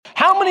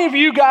many of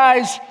you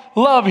guys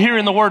love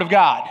hearing the Word of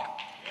God?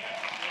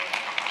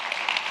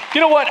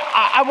 You know what?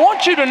 I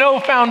want you to know,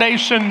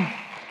 Foundation,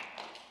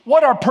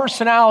 what our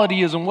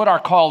personality is and what our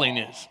calling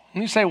is.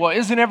 And you say, well,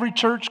 isn't every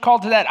church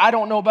called to that? I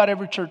don't know about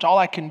every church. All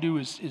I can do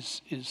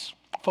is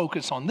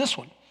focus on this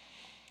one.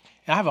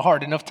 And I have a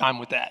hard enough time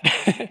with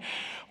that.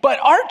 But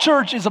our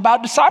church is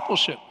about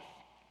discipleship.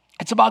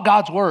 It's about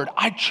God's Word.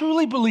 I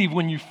truly believe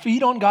when you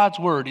feed on God's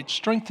Word, it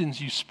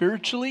strengthens you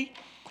spiritually,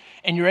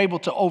 and you're able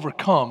to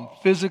overcome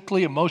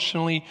physically,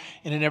 emotionally,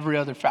 and in every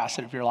other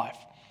facet of your life.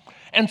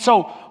 And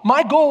so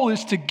my goal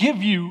is to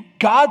give you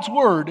God's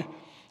Word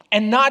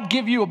and not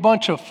give you a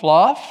bunch of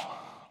fluff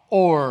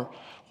or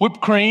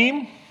whipped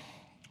cream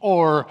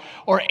or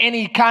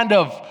any kind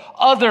of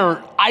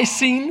other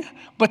icing,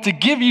 but to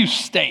give you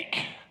steak.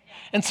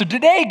 And so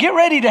today, get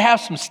ready to have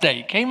some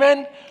steak.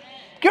 Amen?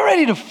 Get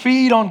ready to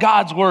feed on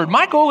God's Word.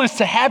 My goal is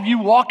to have you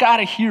walk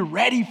out of here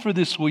ready for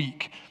this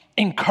week,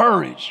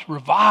 encouraged,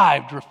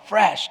 revived,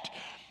 refreshed,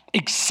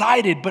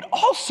 excited, but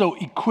also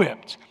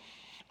equipped.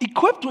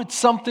 Equipped with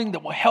something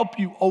that will help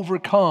you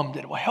overcome,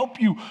 that will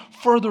help you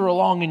further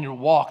along in your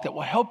walk, that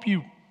will help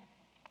you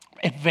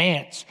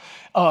advance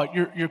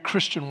your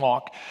Christian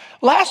walk.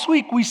 Last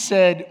week we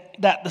said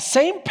that the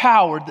same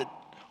power that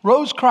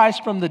rose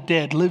Christ from the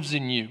dead lives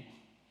in you.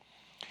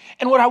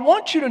 And what I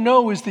want you to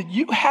know is that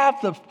you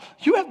have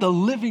the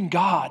living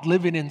God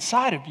living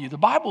inside of you. The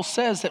Bible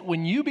says that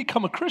when you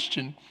become a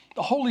Christian,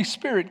 the Holy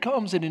Spirit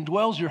comes and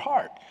indwells your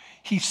heart.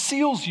 He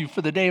seals you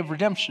for the day of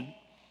redemption.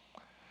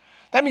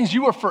 That means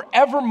you are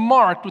forever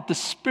marked with the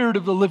Spirit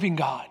of the living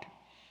God.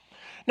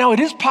 Now, it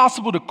is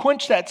possible to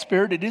quench that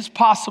Spirit. It is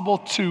possible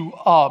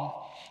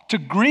to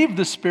grieve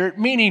the Spirit,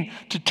 meaning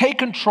to take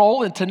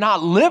control and to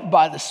not live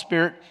by the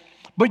Spirit.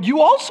 But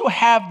you also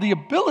have the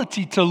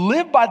ability to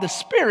live by the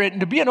Spirit and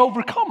to be an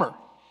overcomer.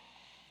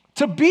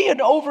 To be an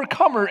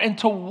overcomer and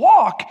to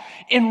walk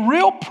in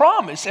real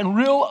promise and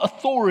real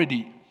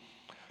authority.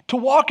 To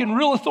walk in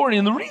real authority.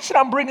 And the reason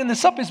I'm bringing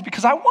this up is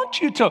because I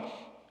want you to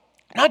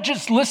not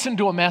just listen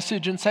to a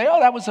message and say, oh,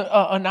 that was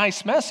a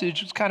nice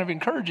message. It's kind of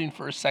encouraging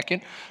for a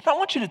second. I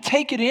want you to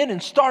take it in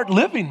and start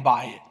living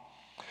by it.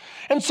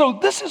 And so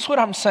this is what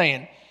I'm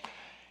saying.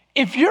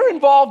 If you're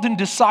involved in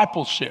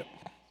discipleship,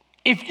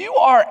 if you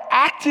are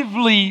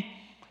actively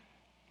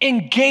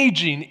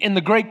engaging in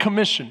the Great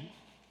Commission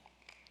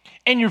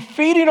and you're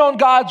feeding on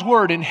God's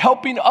Word and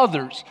helping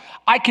others,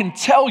 I can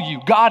tell you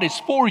God is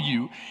for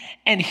you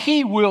and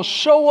He will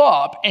show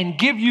up and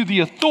give you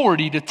the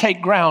authority to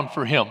take ground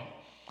for Him.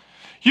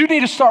 You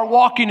need to start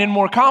walking in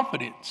more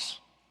confidence,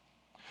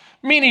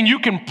 meaning you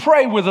can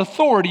pray with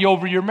authority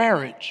over your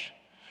marriage.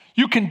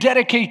 You can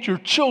dedicate your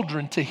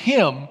children to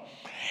Him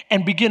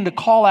and begin to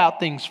call out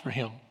things for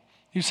Him.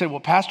 You say,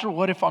 well, Pastor,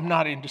 what if I'm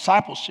not in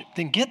discipleship?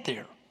 Then get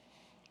there.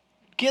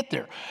 Get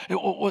there.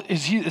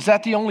 Is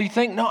that the only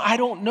thing? No, I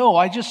don't know.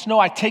 I just know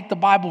I take the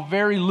Bible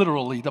very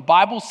literally. The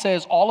Bible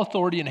says all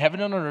authority in heaven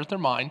and on earth are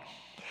mine.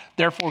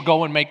 Therefore,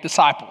 go and make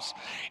disciples.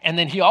 And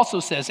then He also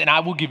says, and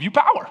I will give you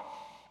power.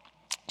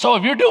 So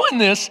if you're doing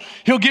this,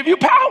 He'll give you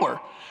power.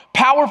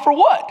 Power for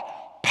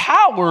what?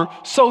 Power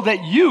so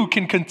that you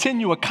can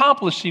continue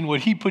accomplishing what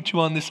He put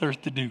you on this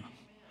earth to do.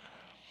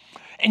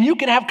 And you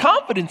can have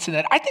confidence in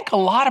that. I think a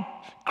lot of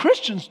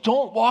Christians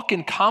don't walk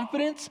in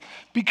confidence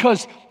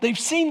because they've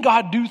seen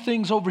God do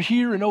things over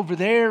here and over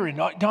there and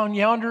down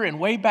yonder and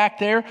way back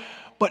there.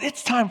 But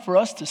it's time for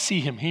us to see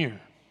Him here.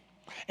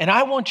 And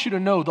I want you to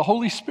know the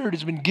Holy Spirit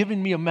has been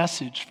giving me a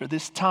message for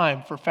this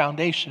time for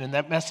Foundation. And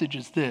that message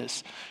is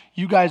this.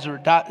 You guys are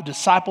a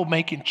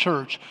disciple-making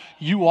church.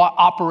 You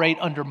operate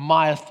under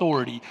my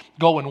authority.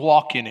 Go and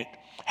walk in it.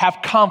 Have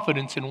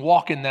confidence and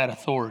walk in that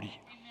authority.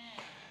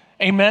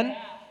 Amen?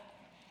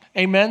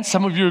 Amen?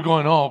 Some of you are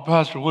going, oh,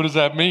 Pastor, what does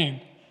that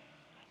mean?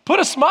 Put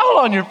a smile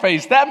on your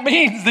face. That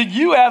means that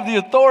you have the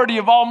authority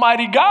of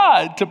Almighty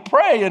God to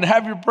pray and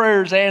have your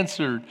prayers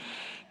answered,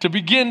 to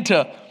begin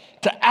to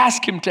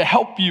ask Him to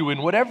help you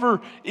in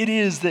whatever it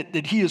is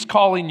that He is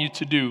calling you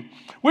to do.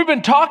 We've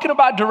been talking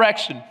about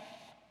direction.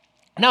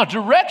 Now,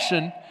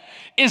 direction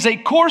is a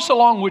course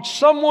along which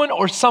someone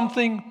or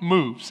something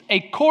moves. A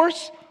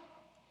course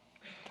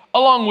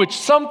along which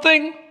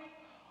something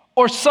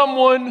or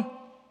someone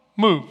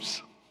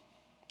moves.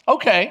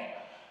 Okay,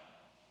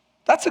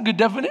 that's a good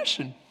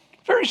definition.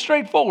 Very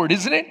straightforward,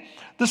 isn't it?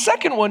 The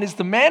second one is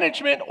the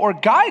management or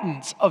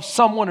guidance of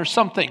someone or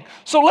something.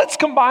 So let's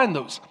combine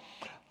those.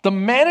 The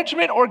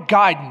management or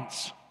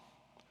guidance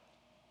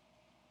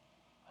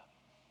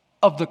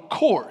of the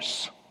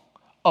course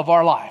of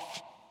our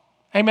life.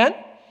 Amen?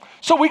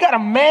 So we got to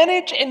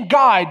manage and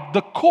guide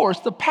the course,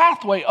 the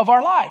pathway of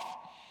our life.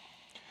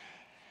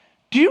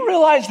 Do you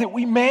realize that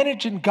we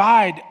manage and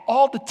guide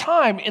all the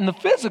time in the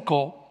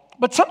physical,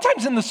 but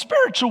sometimes in the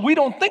spiritual, we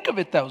don't think of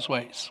it those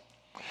ways?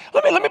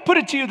 Let me put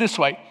it to you this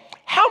way.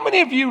 How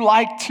many of you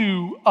like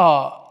to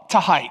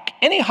hike?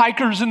 Any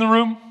hikers in the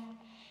room?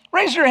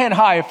 Raise your hand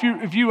high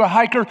if you're a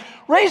hiker.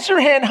 Raise your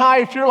hand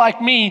high if you're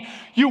like me,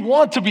 you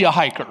want to be a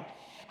hiker.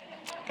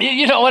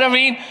 You know what I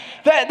mean?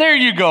 There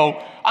you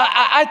go.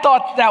 I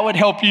thought that would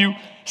help you.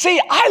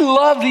 See, I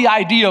love the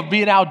idea of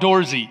being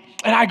outdoorsy.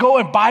 And I go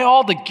and buy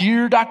all the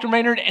gear, Dr.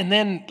 Maynard, and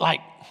then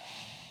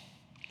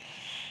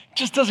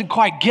just doesn't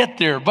quite get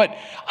there. But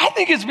I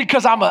think it's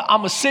because I'm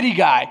a city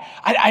guy.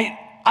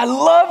 I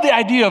love the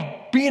idea of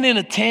being in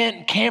a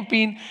tent,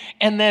 camping.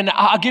 And then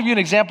I'll give you an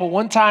example.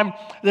 One time,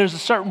 there's a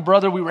certain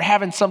brother, we were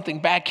having something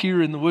back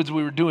here in the woods.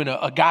 We were doing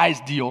a guy's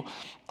deal.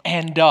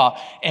 And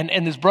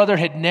this brother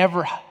had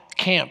never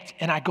camped.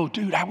 And I go,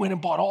 dude, I went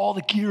and bought all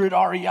the gear at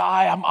REI.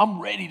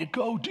 I'm ready to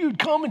go. Dude,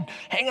 come and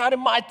hang out in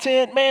my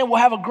tent. Man, we'll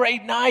have a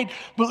great night.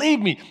 Believe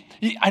me,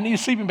 I need a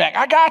sleeping bag.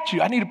 I got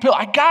you. I need a pillow.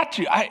 I got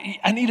you.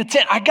 I need a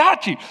tent. I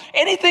got you.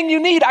 Anything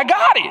you need, I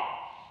got it.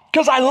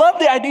 Because I love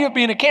the idea of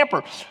being a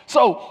camper.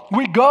 So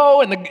we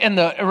go, and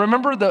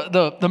remember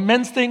the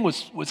men's thing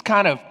was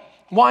kind of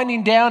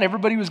winding down.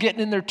 Everybody was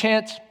getting in their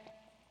tents.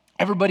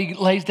 Everybody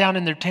lays down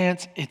in their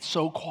tents. It's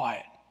so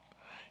quiet.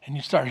 And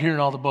you start hearing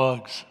all the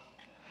bugs.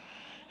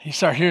 You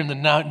start hearing the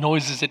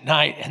noises at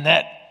night, and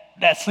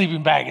that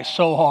sleeping bag is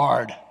so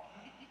hard.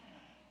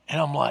 And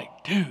I'm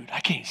like, dude, I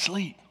can't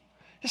sleep.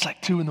 It's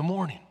like 2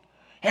 a.m.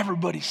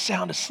 Everybody's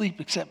sound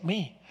asleep except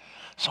me.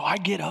 So I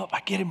get up,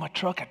 I get in my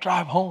truck, I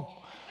drive home.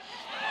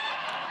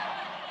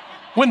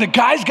 When the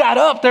guys got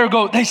up,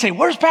 they say,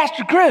 where's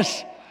Pastor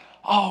Chris?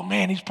 Oh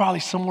man, he's probably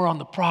somewhere on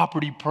the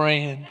property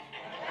praying.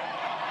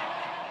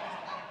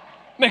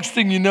 Next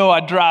thing you know, I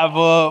drive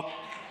up.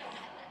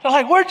 They're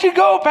like, where'd you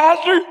go,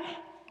 Pastor?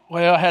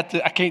 Well,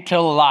 I can't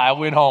tell a lie. I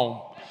went home.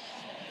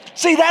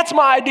 See, that's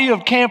my idea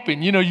of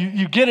camping. You know,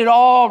 you get it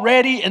all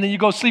ready and then you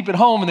go sleep at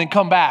home and then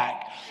come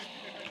back.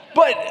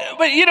 But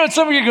you know,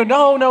 some of you go,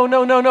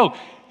 no.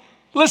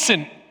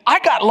 Listen, I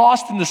got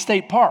lost in the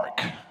state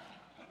park.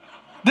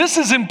 This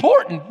is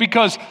important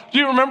because, do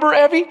you remember,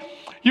 Evie?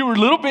 You were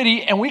little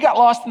bitty and we got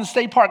lost in the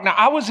state park. Now,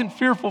 I wasn't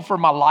fearful for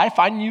my life.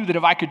 I knew that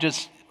if I could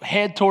just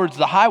head towards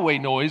the highway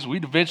noise,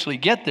 we'd eventually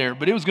get there,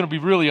 but it was going to be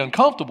really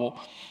uncomfortable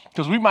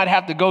because we might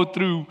have to go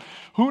through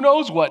who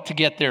knows what to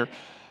get there.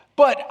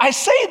 But I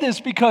say this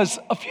because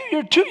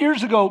 2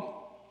 years ago,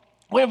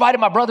 we invited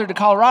my brother to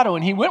Colorado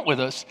and he went with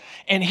us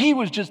and he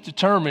was just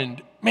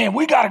determined, man,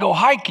 we got to go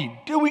hiking.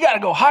 Dude, we got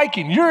to go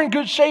hiking. You're in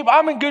good shape.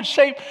 I'm in good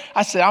shape.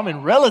 I said, I'm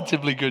in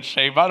relatively good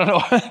shape. I don't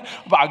know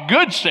about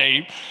good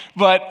shape,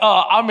 but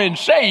I'm in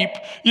shape.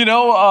 You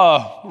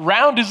know,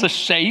 round is a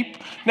shape.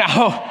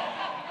 Now,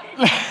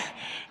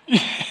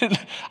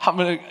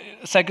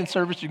 second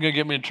service, you're going to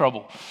get me in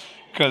trouble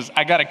because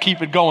I got to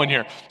keep it going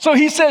here. So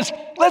he says,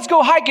 let's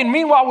go hiking.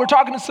 Meanwhile, we're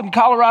talking to some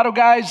Colorado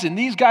guys, and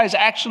these guys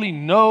actually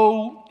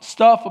know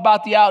stuff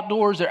about the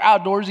outdoors. They're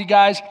outdoorsy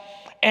guys.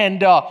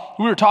 And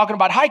we were talking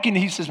about hiking.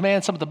 And he says,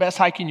 man, some of the best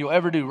hiking you'll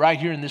ever do right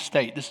here in this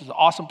state. This is an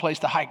awesome place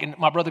to hike. And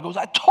my brother goes,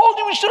 I told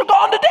you we should have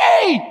gone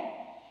today.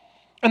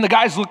 And the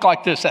guys looked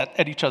like this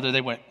at each other.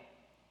 They went,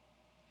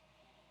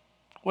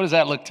 what does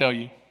that look tell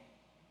you?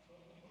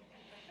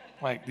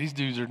 Like, these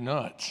dudes are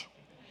nuts.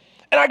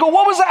 And I go,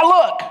 what was that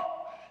look?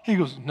 He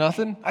goes,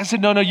 nothing. I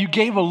said, no, you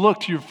gave a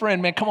look to your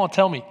friend, man. Come on,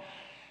 tell me.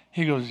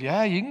 He goes,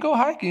 yeah, you can go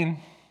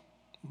hiking,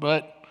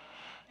 but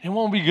it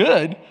won't be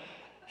good.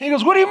 He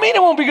goes, what do you mean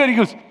it won't be good? He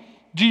goes,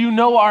 do you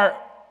know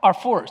our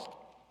forest?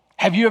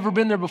 Have you ever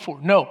been there before?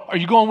 No. Are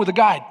you going with a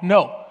guide?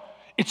 No.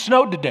 It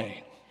snowed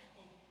today.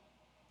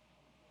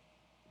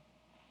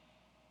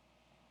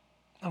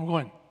 I'm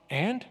going,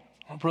 and?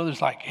 My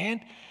brother's like,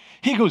 and?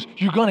 He goes,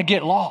 you're going to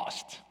get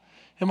lost.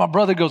 And my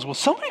brother goes, well,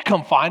 somebody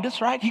come find us,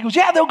 right? He goes,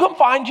 yeah, they'll come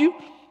find you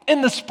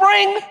in the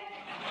spring.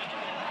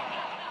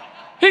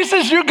 He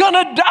says, you're going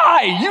to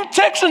die. You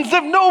Texans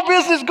have no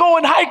business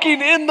going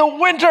hiking in the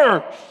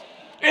winter.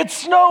 It's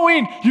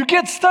snowing. You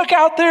get stuck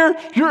out there.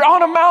 You're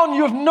on a mountain.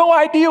 You have no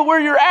idea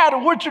where you're at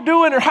or what you're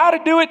doing or how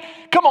to do it.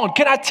 Come on,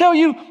 can I tell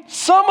you,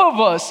 some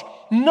of us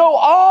know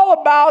all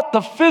about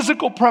the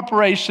physical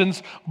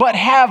preparations, but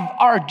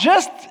are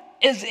just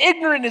as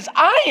ignorant as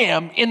I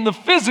am in the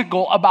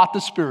physical about the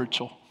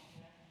spiritual.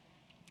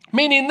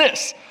 Meaning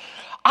this,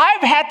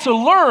 I've had to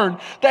learn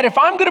that if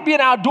I'm going to be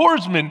an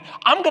outdoorsman,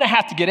 I'm going to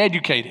have to get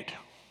educated.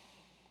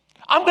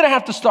 I'm going to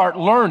have to start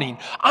learning.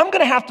 I'm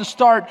going to have to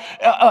start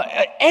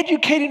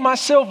educating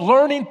myself,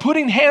 learning,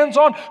 putting hands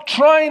on,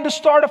 trying to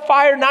start a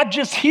fire, not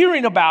just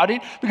hearing about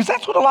it, because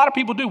that's what a lot of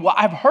people do. Well,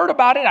 I've heard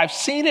about it. I've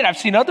seen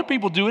other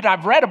people do it.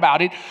 I've read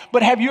about it.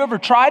 But have you ever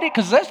tried it?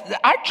 Because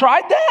I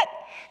tried that.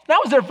 And I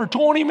was there for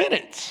 20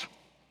 minutes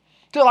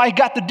till I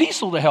got the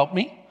diesel to help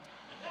me.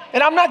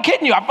 And I'm not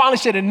kidding you. I finally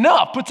said,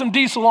 enough. Put some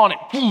diesel on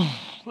it.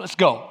 Let's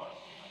go.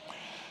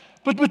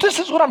 But this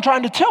is what I'm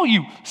trying to tell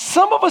you.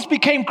 Some of us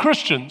became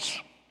Christians.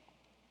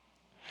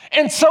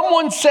 And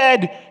someone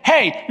said,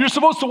 hey, you're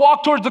supposed to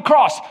walk towards the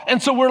cross.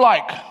 And so we're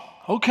like,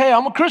 okay,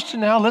 I'm a Christian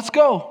now. Let's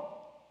go.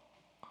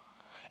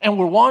 And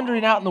we're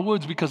wandering out in the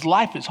woods because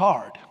life is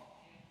hard.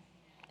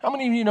 How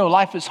many of you know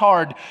life is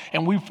hard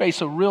and we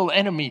face a real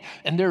enemy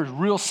and there are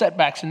real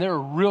setbacks and there are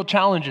real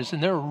challenges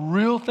and there are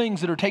real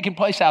things that are taking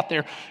place out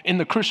there in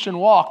the Christian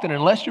walk that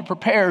unless you're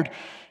prepared,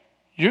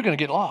 you're going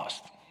to get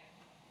lost.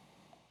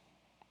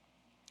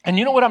 And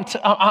you know what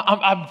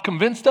I'm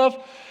convinced of?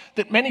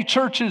 that many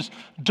churches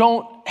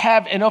don't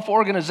have enough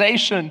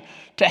organization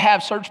to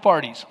have search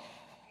parties.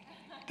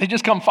 They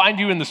just come find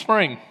you in the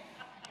spring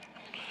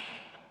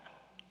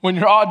when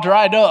you're all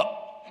dried up.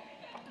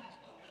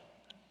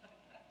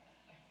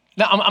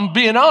 Now, I'm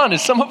being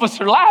honest. Some of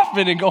us are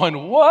laughing and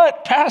going,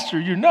 what? Pastor,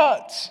 you're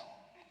nuts.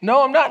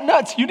 No, I'm not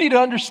nuts. You need to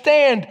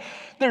understand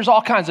there's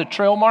all kinds of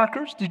trail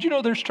markers. Did you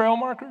know there's trail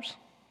markers?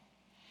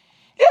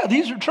 Yeah,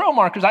 these are trail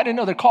markers. I didn't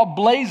know. They're called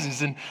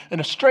blazes. And in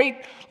a straight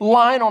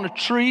line on a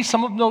tree,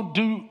 some of them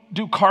don't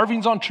do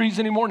carvings on trees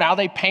anymore. Now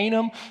they paint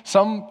them.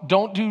 Some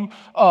don't do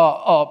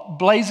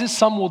blazes.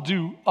 Some will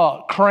do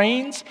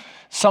cranes.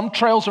 Some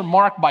trails are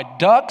marked by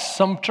ducks.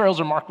 Some trails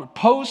are marked with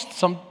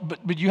posts.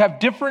 But you have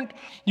different.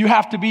 You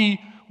have to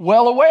be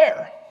well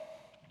aware.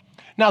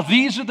 Now,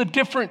 these are the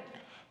different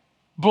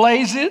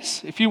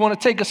blazes. If you want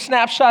to take a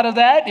snapshot of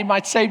that, it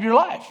might save your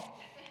life.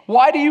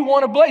 Why do you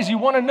want to blaze? You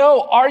want to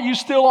know, are you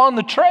still on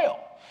the trail?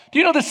 Do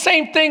you know the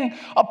same thing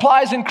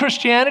applies in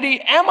Christianity?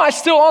 Am I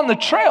still on the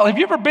trail? Have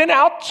you ever been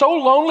out so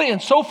lonely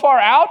and so far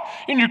out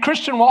in your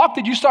Christian walk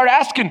that you start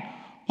asking,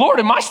 Lord,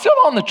 am I still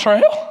on the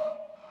trail?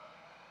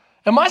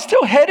 Am I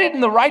still headed in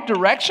the right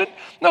direction?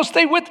 No,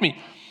 stay with me.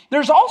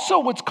 There's also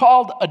what's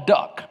called a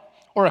duck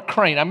or a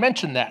crane. I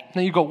mentioned that.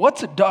 Now you go,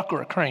 what's a duck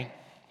or a crane?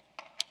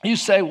 You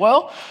say,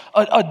 well,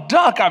 a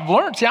duck, I've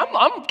learned. See,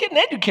 I'm getting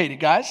educated,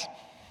 guys.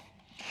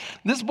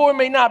 This boy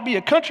may not be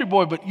a country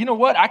boy, but you know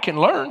what? I can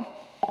learn.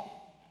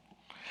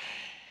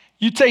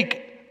 You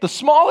take the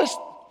smallest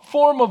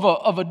form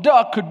of a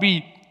duck could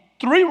be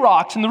 3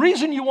 rocks. And the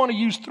reason you want to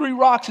use 3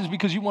 rocks is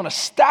because you want to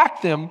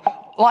stack them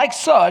like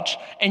such.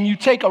 And you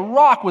take a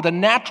rock with a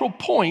natural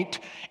point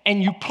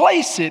and you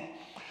place it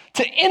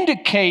to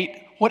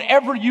indicate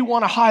whatever you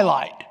want to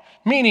highlight.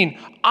 Meaning,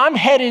 I'm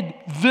headed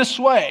this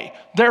way.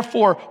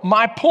 Therefore,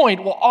 my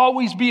point will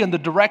always be in the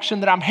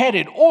direction that I'm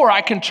headed. Or I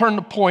can turn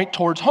the point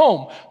towards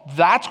home.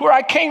 That's where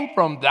I came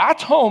from.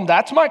 That's home.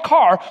 That's my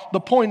car.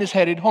 The point is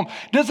headed home.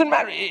 Doesn't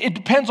matter. It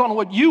depends on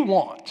what you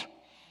want.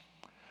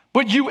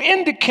 But you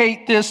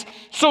indicate this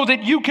so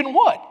that you can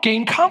what?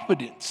 Gain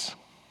confidence.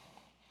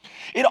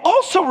 It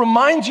also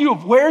reminds you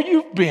of where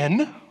you've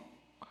been,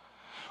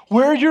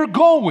 where you're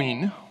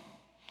going,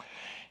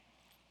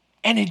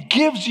 and it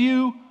gives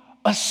you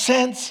a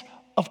sense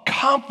of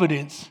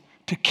confidence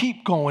to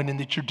keep going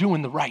and that you're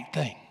doing the right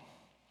thing.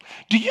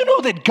 Do you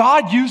know that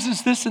God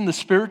uses this in the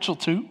spiritual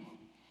too?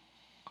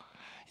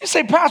 You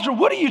say, Pastor,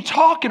 what are you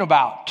talking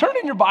about? Turn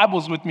in your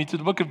Bibles with me to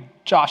the book of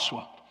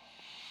Joshua.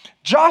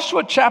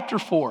 Joshua chapter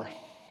 4.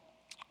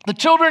 The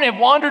children have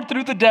wandered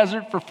through the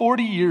desert for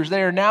 40 years.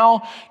 They are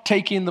now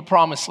taking the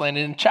promised land.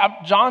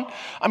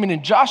 And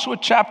in Joshua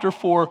chapter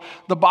 4,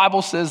 the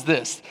Bible says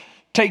this.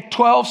 Take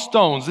 12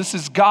 stones. This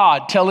is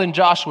God telling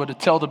Joshua to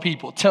tell the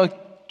people. Take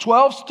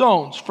 12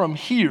 stones from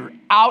here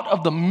out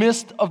of the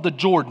midst of the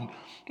Jordan.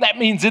 That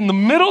means in the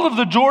middle of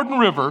the Jordan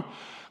River,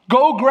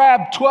 go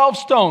grab 12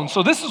 stones.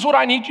 So this is what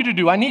I need you to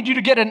do. I need you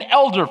to get an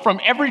elder from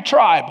every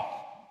tribe.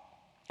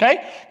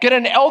 Okay? Get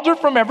an elder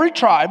from every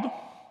tribe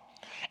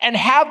and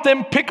have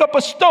them pick up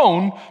a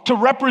stone to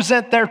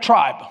represent their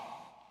tribe.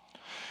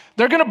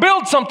 They're going to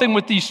build something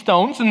with these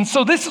stones. And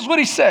so this is what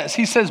he says.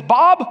 He says,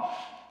 Bob,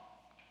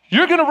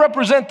 you're going to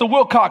represent the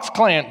Wilcox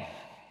clan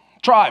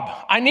tribe.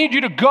 I need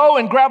you to go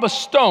and grab a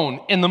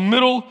stone in the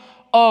middle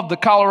of the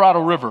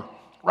Colorado River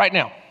right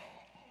now.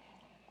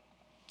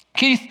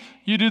 Keith,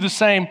 you do the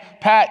same.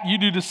 Pat, you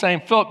do the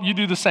same. Philip, you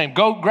do the same.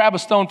 Go grab a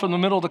stone from the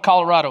middle of the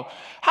Colorado.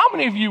 How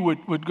many of you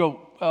would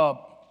go,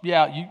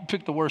 you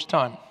picked the worst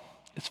time.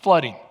 It's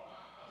flooding.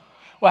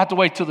 We'll have to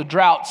wait till the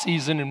drought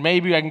season and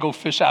maybe I can go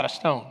fish out a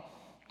stone.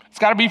 It's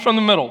got to be from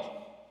the middle.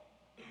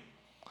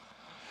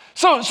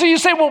 So you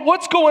say, well,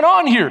 what's going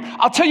on here?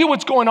 I'll tell you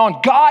what's going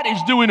on. God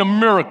is doing a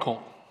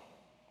miracle.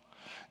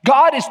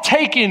 God is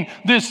taking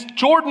this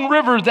Jordan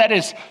River that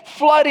is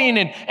flooding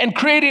and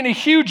creating a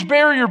huge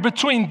barrier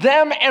between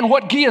them and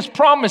what He has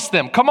promised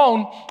them. Come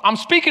on, I'm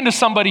speaking to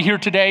somebody here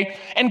today,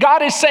 and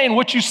God is saying,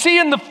 what you see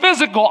in the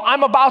physical,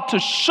 I'm about to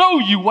show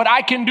you what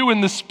I can do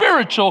in the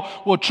spiritual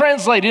will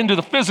translate into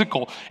the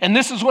physical. And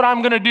this is what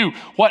I'm going to do.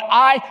 What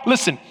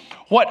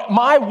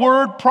my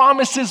word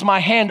promises, my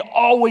hand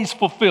always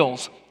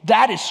fulfills.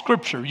 That is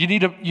scripture. You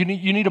need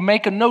to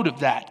make a note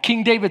of that.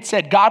 King David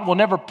said, God will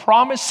never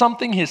promise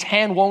something His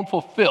hand won't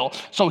fulfill.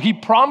 So He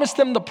promised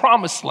them the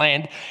promised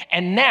land.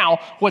 And now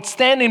what's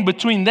standing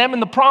between them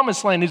and the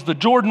promised land is the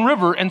Jordan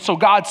River. And so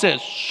God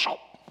says,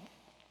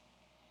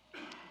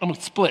 and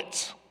it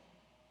splits.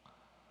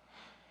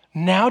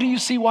 Now do you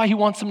see why He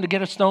wants them to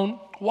get a stone?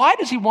 Why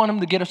does He want them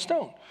to get a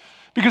stone?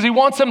 Because He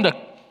wants them to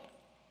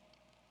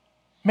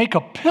make a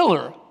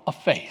pillar of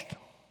faith.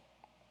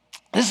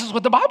 This is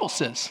what the Bible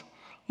says.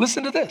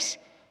 Listen to this.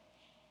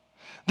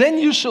 Then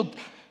you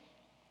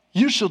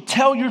shall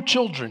tell your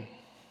children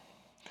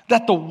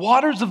that the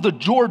waters of the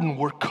Jordan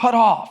were cut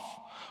off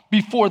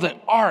before the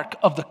ark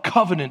of the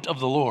covenant of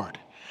the Lord,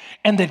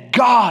 and that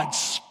God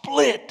split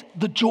split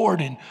the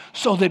Jordan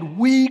so that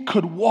we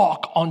could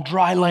walk on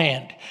dry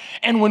land.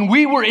 And when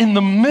we were in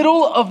the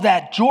middle of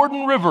that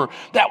Jordan River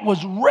that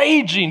was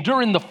raging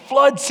during the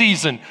flood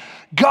season,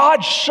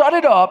 God shut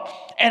it up,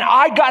 and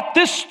I got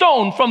this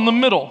stone from the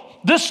middle.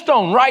 This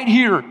stone right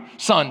here,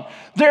 son.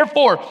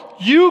 Therefore,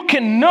 you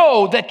can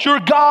know that your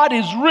God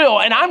is real.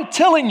 And I'm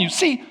telling you,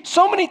 see,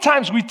 so many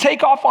times we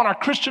take off on our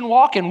Christian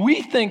walk and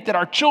we think that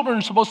our children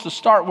are supposed to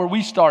start where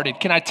we started.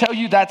 Can I tell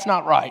you that's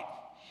not right?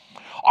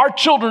 Our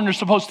children are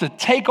supposed to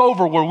take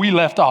over where we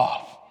left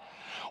off.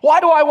 Why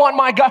do I want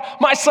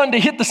my son to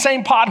hit the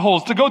same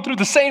potholes, to go through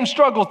the same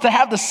struggles, to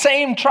have the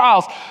same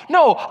trials?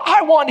 No,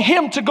 I want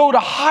him to go to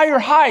higher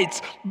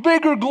heights,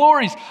 bigger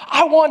glories.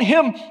 I want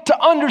him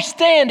to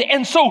understand.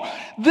 And so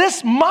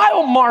this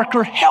mile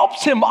marker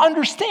helps him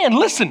understand.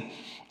 Listen,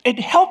 it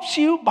helps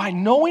you by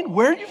knowing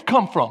where you've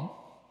come from.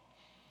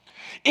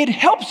 It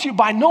helps you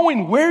by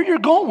knowing where you're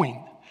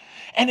going.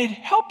 And it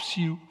helps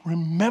you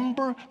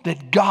remember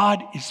that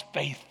God is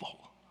faithful.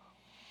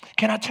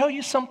 Can I tell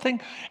you something?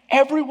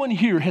 Everyone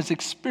here has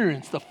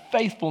experienced the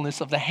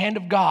faithfulness of the hand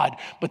of God,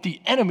 but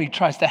the enemy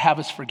tries to have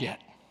us forget.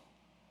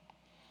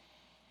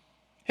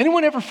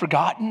 Anyone ever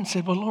forgotten and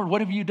said, well, Lord,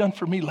 what have you done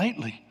for me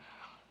lately?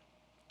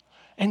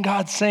 And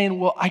God's saying,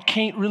 well, I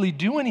can't really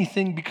do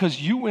anything because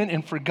you went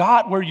and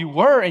forgot where you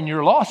were and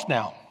you're lost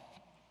now.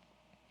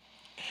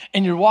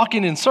 And you're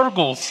walking in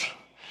circles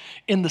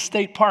in the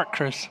state park,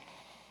 Chris.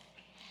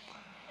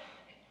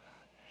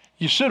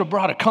 You should have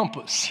brought a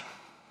compass.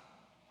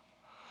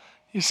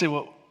 You say,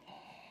 well,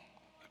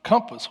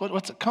 compass,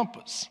 what's a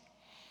compass?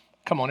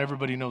 Come on,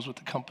 everybody knows what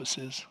the compass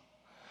is.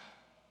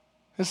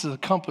 This is a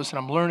compass, and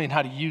I'm learning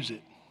how to use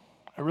it.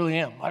 I really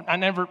am.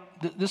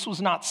 This was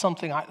not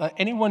something,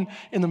 anyone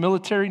in the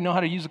military know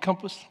how to use a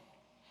compass?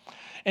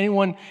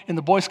 Anyone in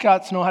the Boy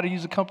Scouts know how to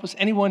use a compass?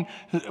 Anyone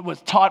who was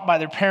taught by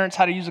their parents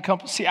how to use a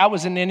compass? See, I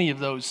was in any of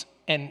those,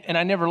 and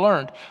I never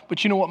learned.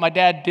 But you know what my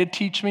dad did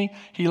teach me?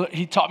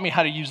 He taught me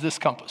how to use this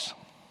compass.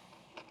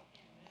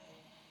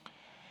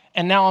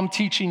 And now I'm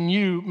teaching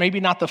you, maybe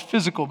not the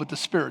physical, but the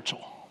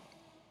spiritual.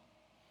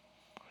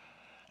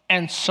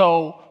 And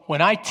so when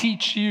I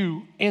teach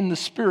you in the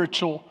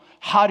spiritual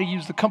how to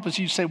use the compass,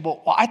 you say,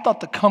 well, I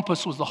thought the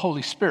compass was the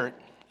Holy Spirit.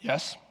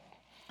 Yes.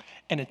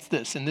 And it's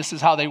this, and this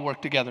is how they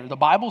work together. The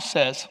Bible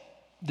says,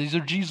 these are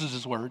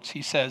Jesus' words.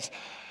 He says,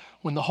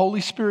 when the Holy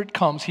Spirit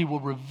comes, he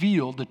will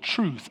reveal the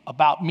truth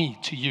about me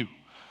to you.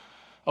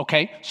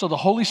 Okay, so the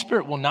Holy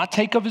Spirit will not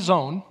take of his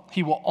own.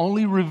 He will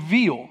only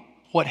reveal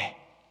what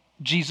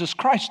Jesus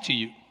Christ to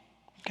you,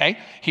 okay?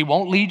 He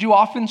won't lead you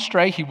off and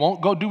stray. He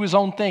won't go do his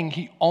own thing.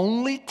 He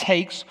only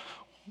takes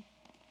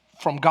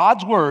from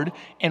God's word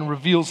and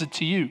reveals it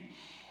to you.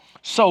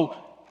 So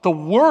the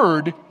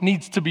word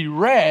needs to be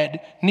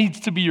read, needs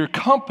to be your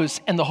compass,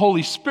 and the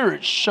Holy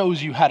Spirit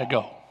shows you how to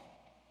go.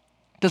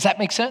 Does that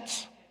make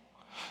sense?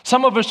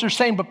 Some of us are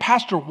saying, but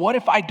Pastor, what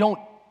if I don't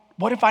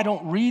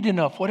read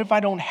enough? What if I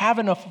don't have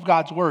enough of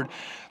God's word?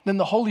 Then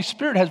the Holy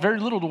Spirit has very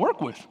little to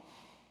work with.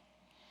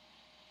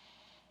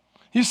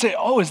 You say,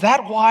 oh, is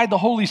that why the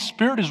Holy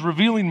Spirit is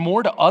revealing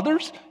more to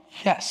others?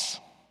 Yes,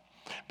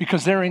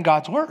 because they're in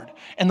God's word.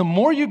 And the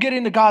more you get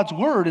into God's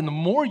word and the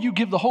more you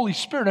give the Holy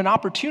Spirit an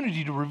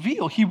opportunity to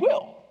reveal, he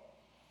will.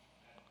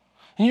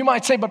 And you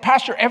might say, but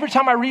Pastor, every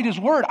time I read his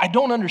word, I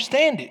don't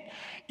understand it.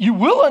 You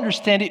will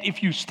understand it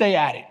if you stay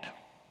at it.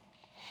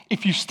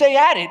 If you stay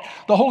at it,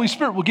 the Holy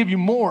Spirit will give you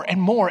more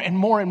and more and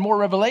more and more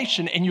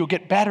revelation, and you'll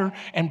get better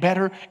and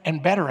better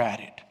and better at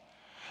it.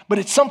 But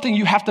it's something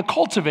you have to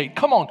cultivate.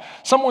 Come on.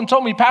 Someone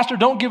told me, Pastor,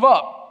 don't give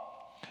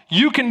up.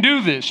 You can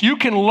do this. You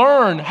can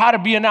learn how to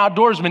be an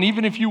outdoorsman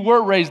even if you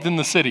were raised in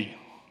the city.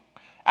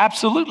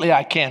 Absolutely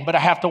I can, but I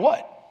have to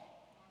what?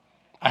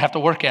 I have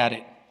to work at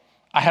it.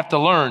 I have to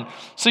learn.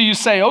 So you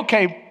say,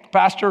 okay,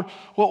 Pastor,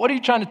 well, what are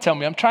you trying to tell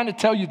me? I'm trying to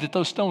tell you that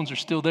those stones are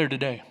still there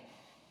today.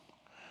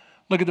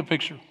 Look at the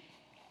picture.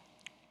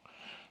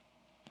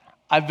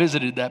 I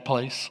visited that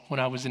place when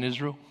I was in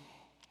Israel.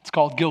 It's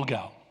called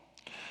Gilgal.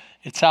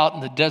 It's out in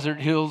the desert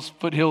hills,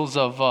 foothills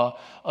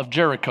of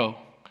Jericho.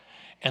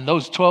 And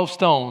those 12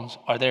 stones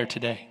are there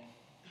today.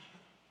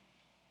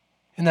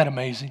 Isn't that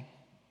amazing?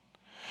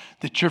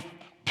 That your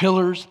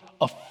pillars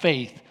of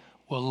faith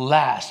will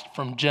last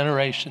from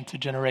generation to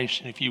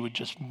generation if you would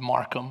just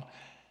mark them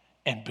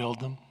and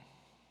build them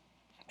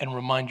and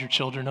remind your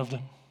children of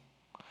them.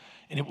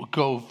 And it will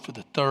go for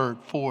the third,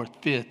 fourth,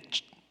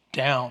 fifth,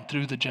 down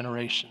through the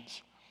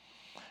generations.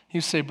 You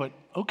say, but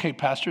okay,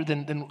 Pastor,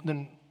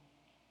 then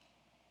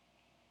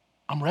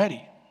I'm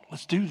ready.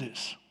 Let's do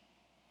this.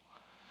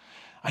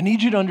 I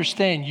need you to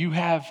understand you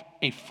have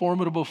a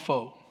formidable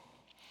foe,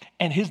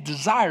 and his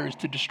desire is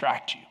to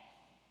distract you.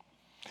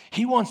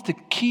 He wants to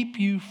keep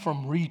you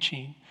from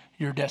reaching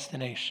your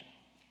destination.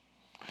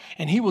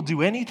 And he will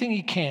do anything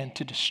he can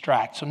to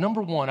distract. So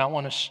number one, I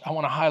want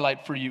to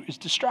highlight for you is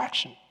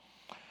distraction.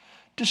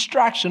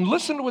 Distraction.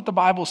 Listen to what the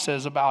Bible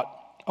says about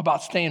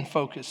staying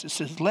focused. It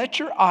says, let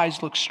your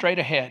eyes look straight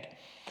ahead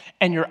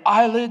and your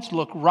eyelids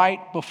look right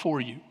before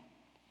you.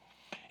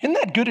 Isn't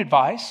that good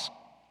advice?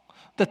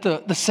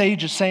 that the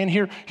sage is saying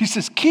here? He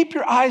says, keep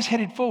your eyes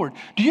headed forward.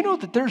 Do you know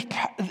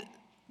that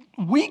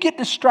we get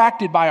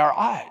distracted by our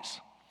eyes?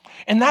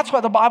 And that's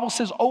why the Bible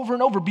says over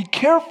and over, be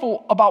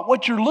careful about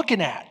what you're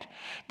looking at.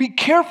 Be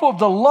careful of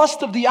the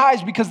lust of the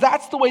eyes, because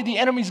that's the way the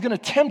enemy's going to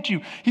tempt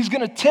you. He's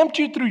going to tempt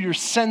you through your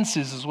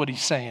senses, is what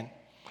he's saying.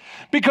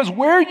 Because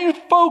where you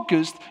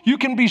focused, you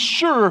can be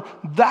sure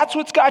that's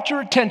what's got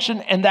your attention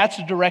and that's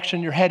the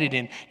direction you're headed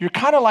in. You're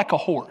kind of like a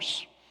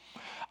horse.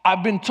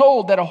 I've been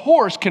told that a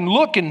horse can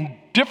look in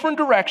different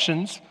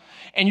directions,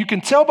 and you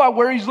can tell by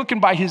where he's looking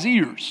by his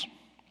ears,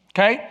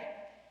 okay?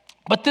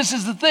 But this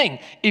is the thing.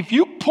 If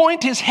you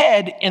point his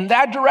head in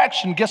that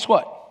direction, guess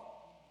what?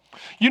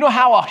 You know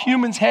how a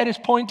human's head is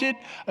pointed?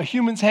 A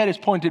human's head is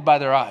pointed by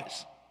their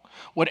eyes.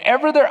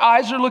 Whatever their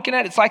eyes are looking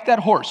at, it's like that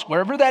horse.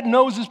 Wherever that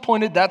nose is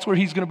pointed, that's where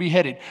he's going to be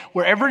headed.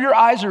 Wherever your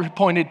eyes are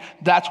pointed,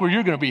 that's where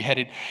you're going to be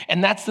headed.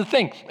 And that's the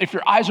thing. If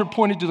your eyes are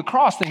pointed to the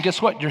cross, then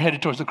guess what? You're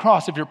headed towards the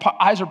cross. If your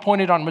eyes are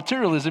pointed on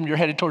materialism, you're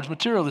headed towards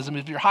materialism.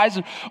 If your eyes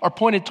are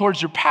pointed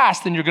towards your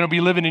past, then you're going to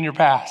be living in your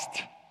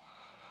past.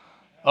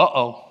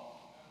 Uh-oh.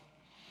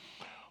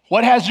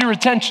 What has your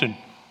attention?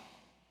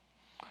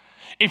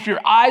 If your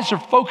eyes are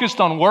focused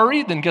on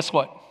worry, then guess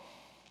what?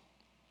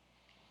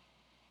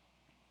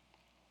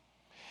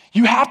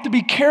 You have to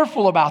be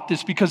careful about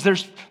this, because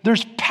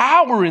there's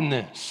power in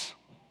this.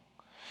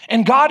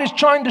 And God is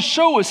trying to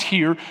show us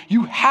here,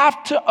 you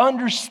have to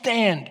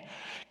understand.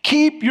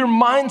 Keep your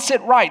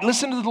mindset right.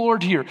 Listen to the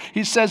Lord here.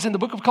 He says in the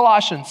book of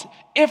Colossians,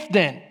 if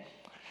then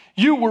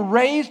you were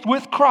raised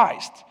with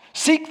Christ,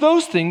 seek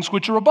those things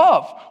which are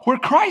above, where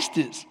Christ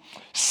is,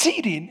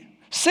 sitting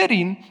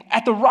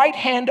at the right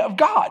hand of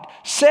God.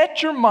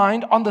 Set your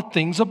mind on the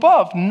things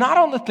above, not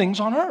on the things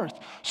on earth.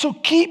 So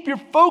keep your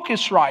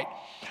focus right.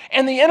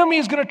 And the enemy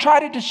is going to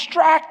try to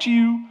distract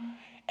you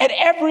at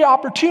every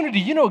opportunity.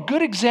 You know, a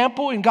good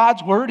example in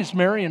God's word is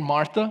Mary and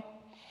Martha.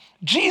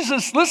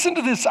 Jesus, listen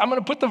to this. I'm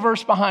going to put the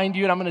verse behind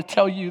you and I'm going to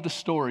tell you the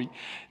story.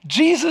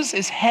 Jesus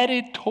is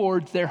headed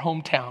towards their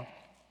hometown.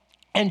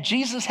 And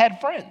Jesus had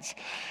friends,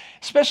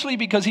 especially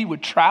because he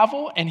would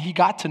travel and he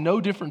got to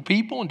know different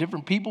people, and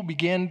different people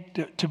began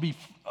to be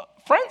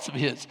friends of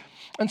his.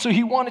 And so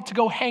he wanted to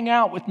go hang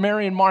out with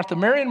Mary and Martha.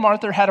 Mary and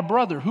Martha had a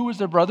brother. Who was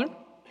their brother?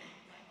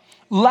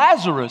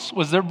 Lazarus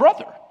was their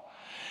brother.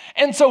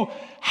 And so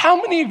how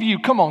many of you,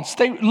 come on,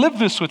 live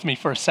this with me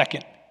for a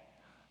second.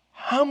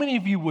 How many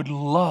of you would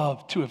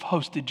love to have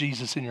hosted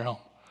Jesus in your home?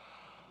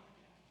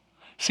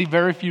 See,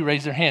 very few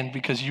raise their hand,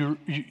 because you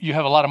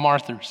have a lot of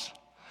Marthas.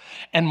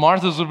 And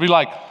Marthas would be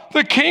like,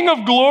 the King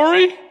of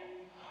glory,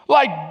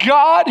 like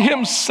God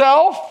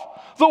himself,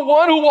 the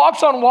one who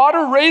walks on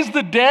water, raised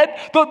the dead,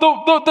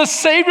 the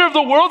Savior of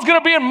the world is going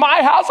to be in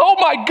my house. Oh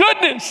my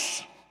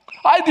goodness.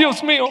 Ay,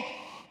 Dios mío.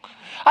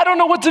 I don't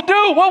know what to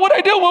do. What would I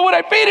do? What would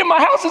I feed him? My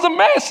house is a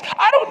mess.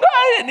 I don't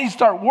know. And he'd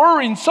start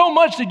worrying so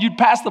much that you'd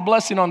pass the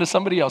blessing on to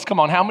somebody else. Come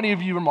on, how many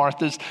of you are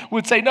Marthas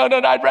would say, no,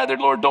 I'd rather,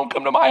 Lord, don't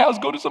come to my house.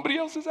 Go to somebody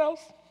else's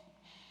house.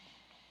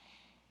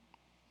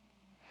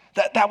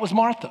 That was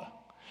Martha.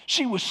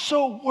 She was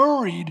so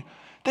worried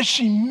that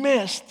she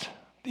missed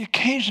the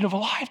occasion of a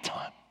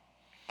lifetime.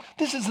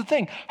 This is the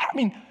thing. I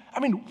mean,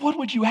 what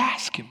would you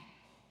ask him?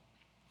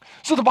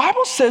 So the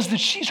Bible says that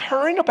she's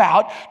hurrying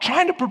about,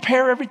 trying to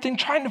prepare everything,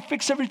 trying to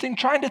fix everything,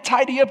 trying to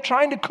tidy up,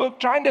 trying to cook,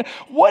 trying to,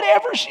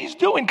 whatever she's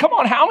doing. Come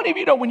on, how many of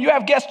you know when you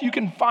have guests, you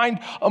can find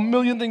a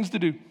million things to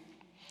do?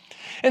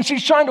 And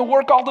she's trying to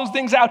work all those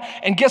things out,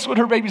 and guess what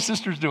her baby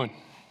sister's doing?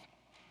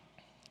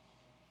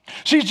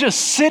 She's just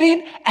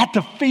sitting at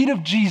the feet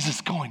of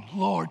Jesus going,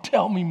 Lord,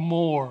 tell me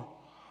more.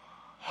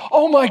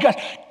 Oh my God,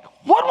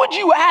 what would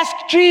you ask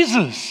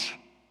Jesus?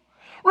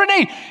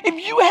 Renee,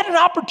 if you had an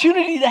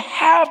opportunity to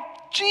have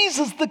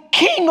Jesus, the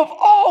King of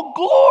all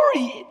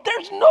glory,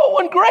 there's no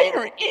one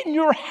greater in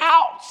your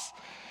house.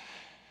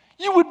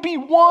 You would be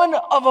one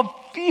of a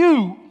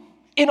few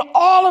in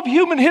all of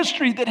human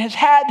history that has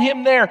had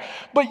him there.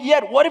 But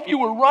yet, what if you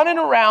were running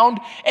around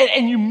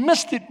and you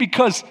missed it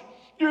because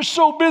you're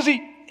so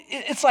busy?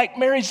 It's like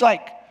Mary's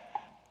like,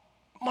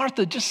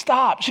 Martha, just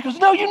stop. She goes,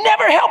 no, you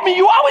never help me.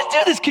 You always do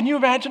this. Can you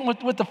imagine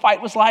what the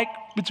fight was like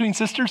between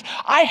sisters?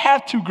 I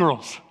have two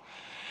girls.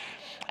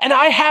 And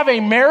I have a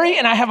Mary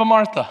and I have a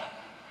Martha.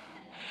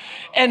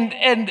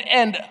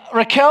 And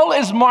Raquel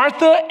is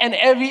Martha and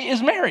Evie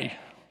is Mary.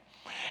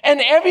 And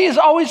Evie is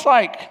always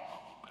like,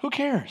 who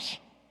cares?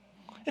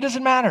 It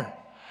doesn't matter.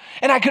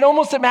 And I can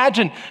almost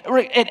imagine,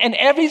 and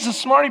Evie's a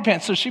smarty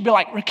pants, so she'd be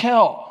like,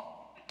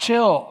 Raquel,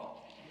 chill.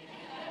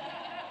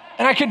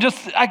 And I can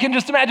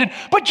just imagine,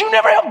 but you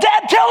never help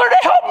Dad, tell her to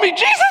help me.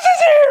 Jesus is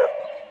here.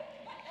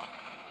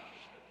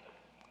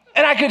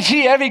 And I could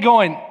see Evie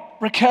going,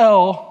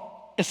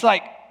 Raquel, it's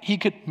like he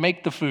could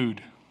make the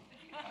food.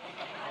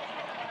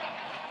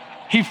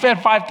 He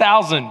fed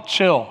 5,000,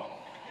 chill.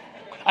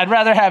 I'd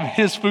rather have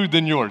his food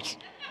than yours.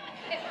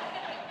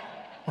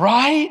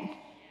 Right?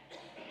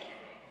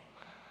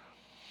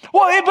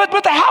 Well,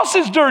 but the house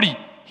is dirty.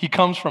 He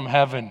comes from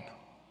heaven.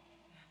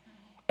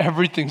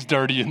 Everything's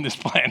dirty in this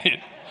planet.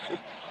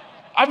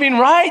 I mean,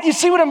 right? You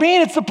see what I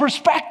mean? It's the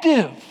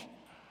perspective.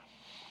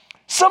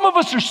 Some of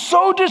us are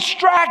so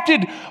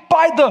distracted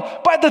by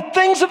the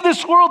things of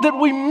this world that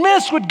we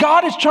miss what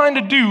God is trying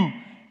to do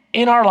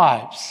in our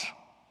lives.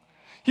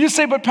 You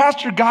say, but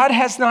Pastor, God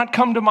has not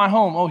come to my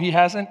home. Oh, he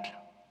hasn't?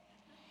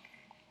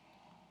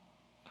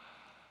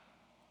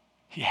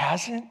 He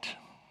hasn't?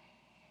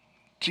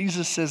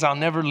 Jesus says, I'll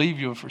never leave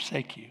you or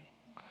forsake you.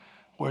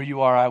 Where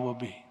you are, I will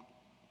be.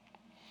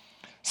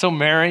 So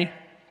Mary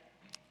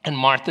and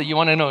Martha, you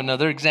want to know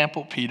another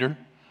example? Peter.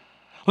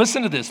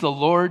 Listen to this. The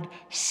Lord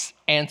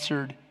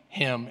answered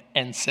him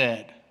and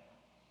said,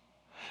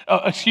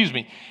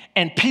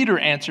 and Peter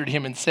answered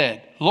him and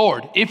said,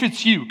 Lord, if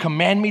it's you,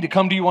 command me to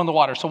come to you on the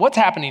water. So what's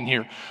happening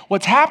here?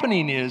 What's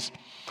happening is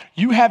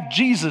you have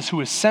Jesus who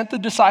has sent the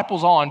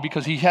disciples on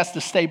because he has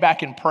to stay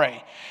back and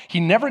pray. He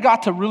never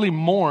got to really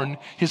mourn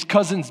his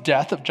cousin's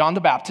death of John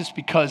the Baptist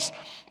because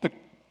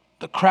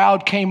the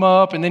crowd came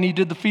up and then he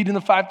did the feeding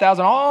the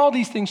 5,000. All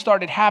these things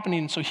started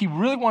happening. So he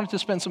really wanted to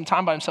spend some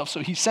time by himself. So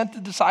he sent the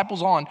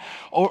disciples on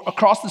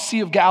across the Sea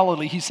of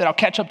Galilee. He said, I'll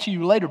catch up to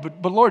you later.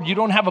 But Lord, you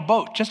don't have a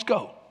boat. Just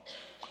go.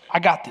 I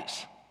got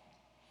this.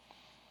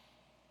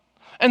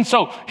 And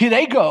so here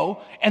they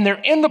go and they're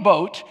in the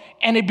boat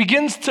and it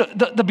begins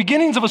the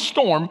beginnings of a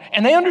storm.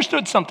 And they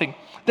understood something,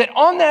 that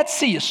on that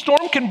sea, a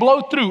storm can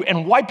blow through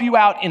and wipe you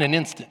out in an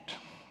instant.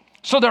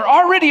 So they're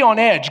already on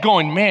edge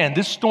going, man,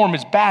 this storm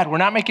is bad. We're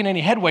not making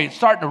any headway. It's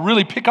starting to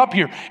really pick up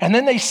here. And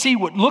then they see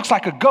what looks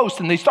like a ghost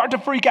and they start to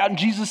freak out. And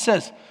Jesus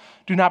says,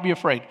 do not be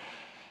afraid.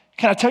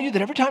 Can I tell you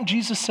that every time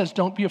Jesus says,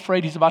 don't be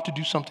afraid, he's about to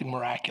do something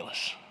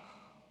miraculous.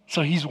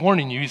 So he's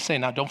warning you. He's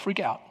saying, now don't freak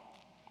out.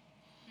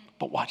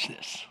 But watch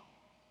this.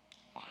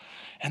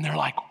 And they're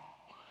like,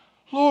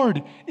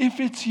 Lord, if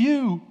it's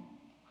you,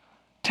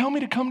 tell me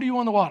to come to you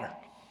on the water.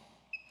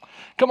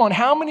 Come on,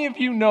 how many of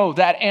you know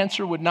that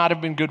answer would not have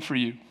been good for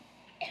you?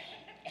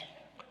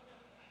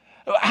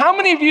 How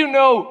many of you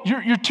know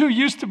you're too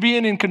used to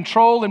being in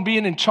control and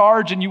being in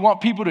charge and you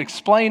want people to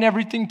explain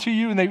everything to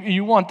you and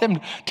you want them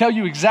to tell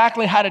you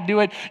exactly how to do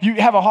it? You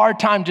have a hard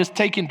time just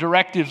taking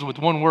directives with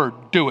one word,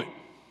 do it.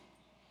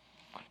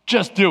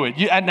 Just do it.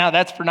 Now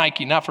that's for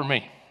Nike, not for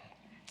me.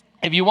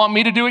 If you want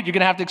me to do it, you're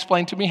going to have to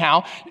explain to me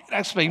how. You're going to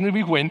have to explain to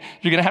me when.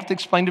 You're going to have to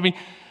explain to me.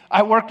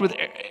 I worked with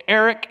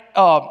Eric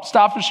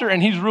Staffordshire,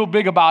 and he's real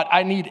big about,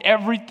 I need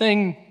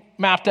everything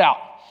mapped out.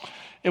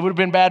 It would have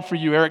been bad for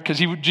you, Eric, because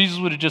Jesus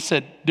would have just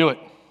said, do it.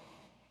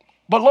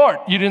 But Lord,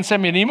 you didn't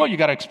send me an email. You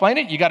got to explain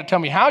it. You got to tell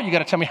me how. You got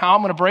to tell me how I'm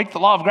going to break the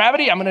law of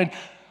gravity. And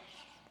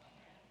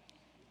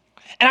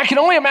I can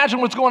only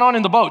imagine what's going on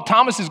in the boat.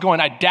 Thomas is going,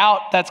 I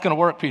doubt that's going to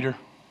work, Peter.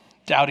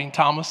 Doubting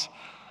Thomas.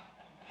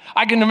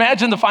 I can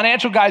imagine the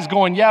financial guys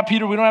going, yeah,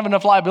 Peter, we don't have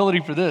enough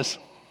liability for this.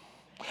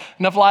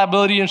 Enough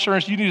liability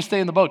insurance, you need to stay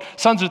in the boat.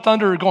 Sons of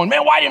Thunder are going,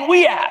 man, why didn't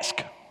we ask?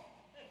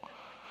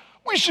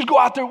 We should go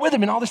out there with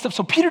him and all this stuff.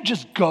 So Peter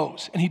just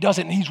goes and he does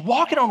it and he's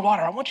walking on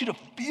water. I want you to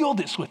feel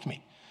this with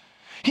me.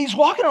 He's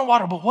walking on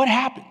water, but what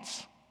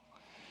happens?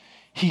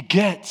 He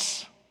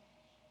gets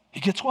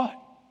what?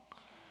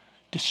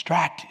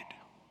 Distracted.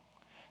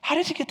 How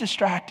does he get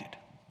distracted?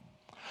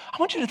 I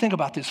want you to think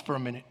about this for a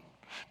minute.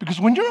 Because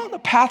when you're on the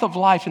path of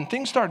life and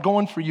things start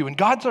going for you and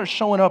God starts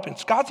showing up and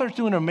God starts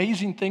doing an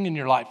amazing thing in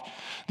your life,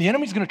 the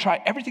enemy's going to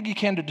try everything he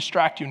can to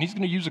distract you. And he's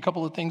going to use a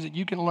couple of things that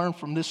you can learn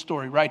from this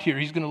story right here.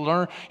 He's going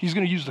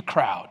to use the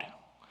crowd.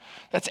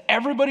 That's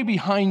everybody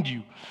behind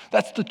you.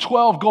 That's the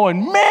 12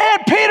 going, man,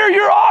 Peter,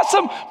 you're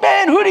awesome.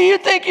 Man, who do you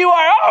think you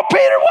are? Oh,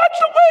 Peter, watch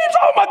the waves.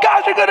 Oh my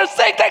gosh, you're going to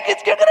sink.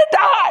 You're going to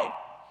die.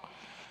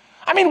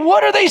 I mean,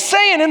 what are they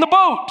saying in the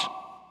boat?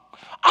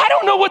 I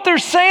don't know what they're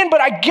saying,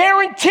 but I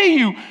guarantee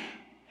you,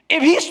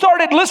 if he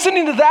started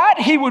listening to that,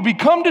 he would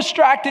become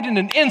distracted in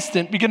an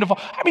instant, begin to fall.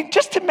 I mean,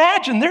 just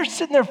imagine, they're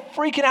sitting there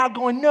freaking out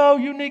going, no,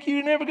 Nick,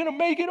 you're never going to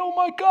make it. Oh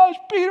my gosh,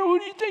 Peter, who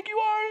do you think you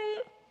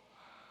are?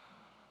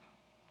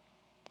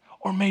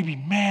 Or maybe,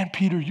 man,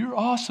 Peter, you're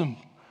awesome.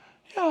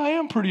 Yeah, I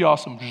am pretty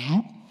awesome.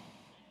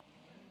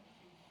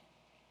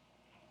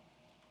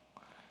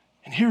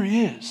 And here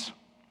he is.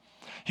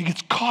 He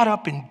gets caught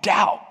up in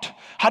doubt.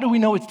 How do we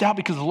know it's doubt?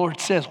 Because the Lord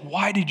says,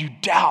 why did you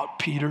doubt,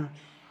 Peter?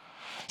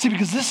 See,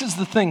 because this is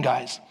the thing,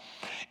 guys.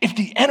 If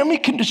the enemy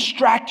can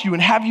distract you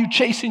and have you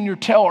chasing your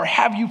tail or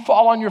have you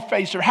fall on your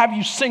face or have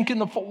you sink in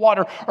the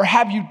water or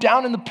have you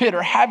down in the pit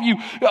or have you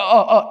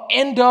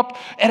end up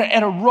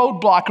at a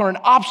roadblock or an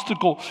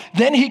obstacle,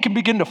 then he can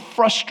begin to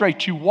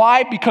frustrate you.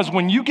 Why? Because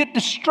when you get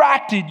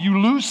distracted, you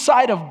lose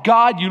sight of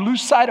God, you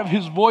lose sight of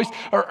his voice,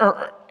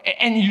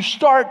 and you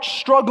start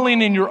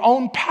struggling in your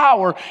own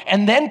power,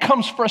 and then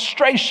comes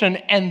frustration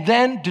and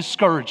then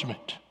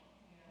discouragement.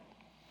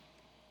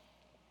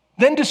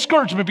 Then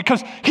discouragement,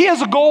 because he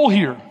has a goal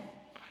here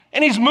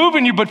and he's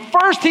moving you, but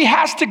first he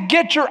has to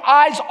get your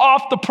eyes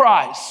off the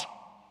prize.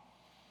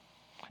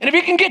 And if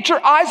he can get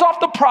your eyes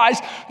off the prize,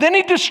 then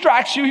he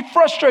distracts you, he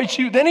frustrates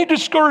you, then he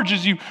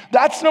discourages you.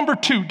 That's number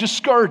 2,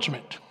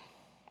 discouragement.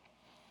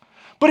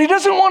 But he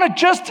doesn't want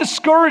to just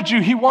discourage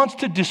you, he wants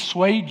to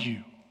dissuade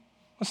you.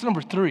 That's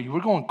number 3.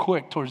 We're going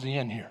quick towards the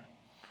end here.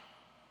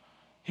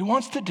 He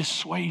wants to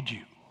dissuade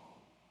you.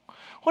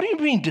 What do you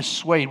mean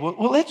dissuade? Well,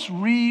 let's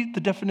read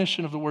the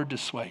definition of the word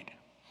dissuade.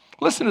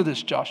 Listen to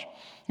this, Josh.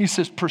 He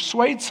says,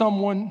 persuade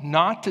someone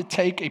not to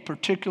take a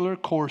particular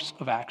course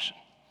of action.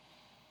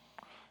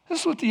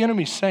 This is what the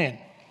enemy's saying.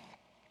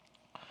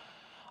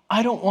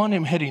 I don't want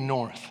him heading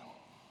north.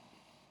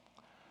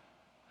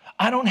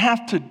 I don't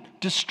have to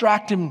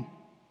distract him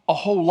a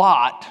whole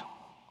lot.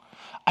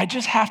 I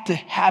just have to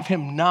have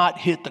him not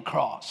hit the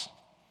cross.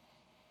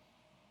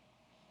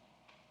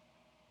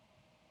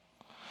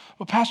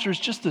 Well, Pastor, it's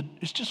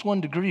just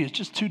 1 degree. It's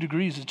just 2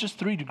 degrees. It's just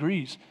 3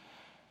 degrees.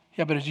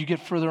 Yeah, but as you get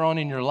further on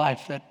in your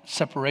life, that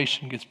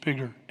separation gets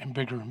bigger and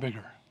bigger and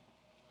bigger.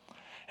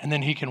 And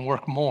then he can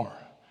work more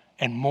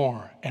and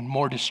more and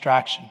more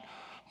distraction,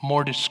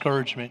 more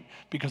discouragement,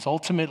 because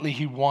ultimately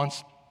he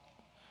wants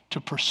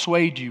to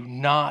persuade you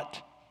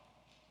not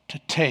to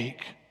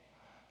take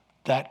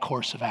that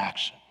course of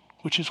action,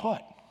 which is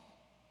what?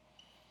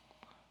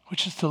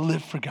 Which is to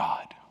live for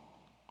God.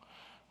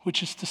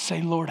 Which is to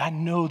say, Lord, I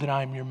know that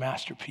I'm your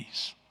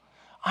masterpiece.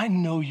 I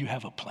know you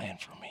have a plan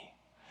for me.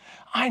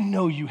 I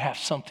know you have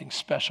something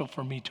special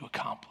for me to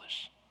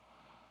accomplish.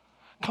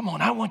 Come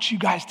on, I want you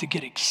guys to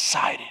get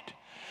excited,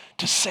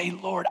 to say,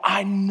 Lord,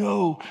 I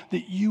know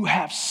that you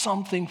have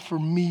something for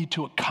me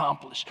to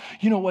accomplish.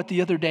 You know what,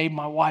 the other day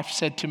my wife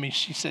said to me,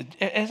 she said,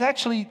 it's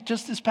actually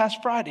just this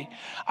past Friday.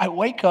 I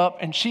wake up,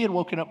 and she had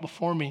woken up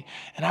before me,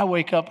 and I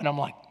wake up and I'm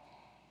like,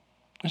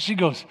 and she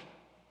goes,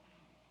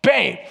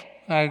 babe.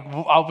 I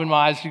open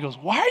my eyes, she goes,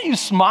 why are you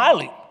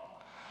smiling?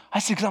 I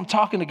said, because I'm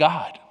talking to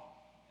God.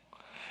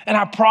 And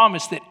I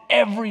promised that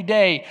every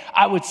day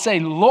I would say,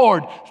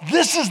 Lord,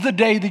 this is the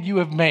day that you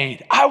have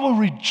made. I will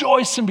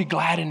rejoice and be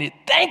glad in it.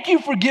 Thank you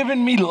for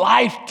giving me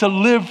life to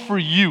live for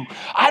you.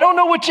 I don't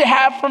know what you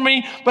have for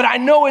me, but I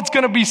know it's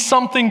going to be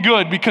something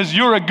good because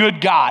you're a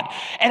good God.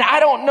 And I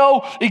don't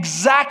know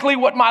exactly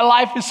what my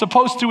life is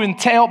supposed to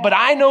entail, but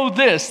I know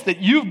this, that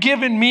you've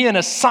given me an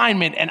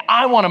assignment and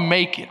I want to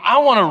make it. I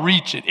want to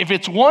reach it. If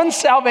it's one,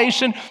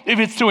 salvation, if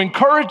it's to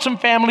encourage some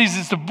families,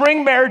 it's to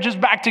bring marriages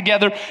back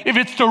together, if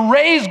it's to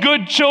raise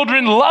good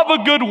children, love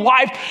a good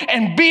wife,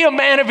 and be a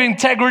man of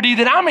integrity,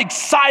 then I'm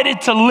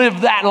excited to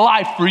live that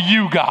life for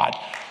you, God.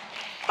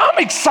 I'm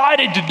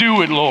excited to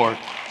do it, Lord.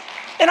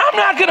 And I'm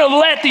not going to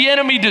let the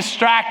enemy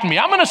distract me.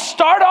 I'm going to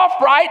start off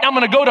right, and I'm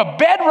going to go to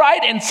bed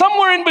right, and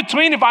somewhere in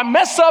between, if I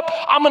mess up,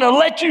 I'm going to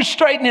let you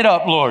straighten it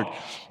up, Lord,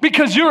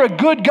 because you're a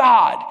good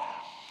God.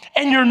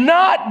 And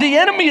the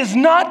enemy is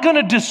not going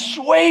to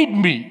dissuade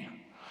me,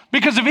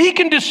 because if he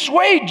can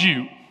dissuade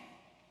you,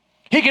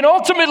 he can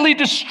ultimately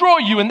destroy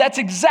you, and that's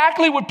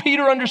exactly what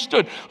Peter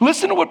understood.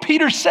 Listen to what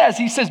Peter says.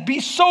 He says, be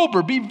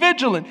sober, be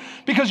vigilant,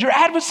 because your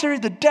adversary,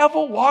 the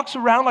devil, walks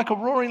around like a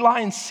roaring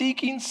lion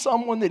seeking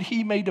someone that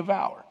he may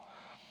devour.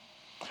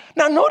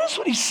 Now notice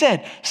what he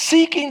said,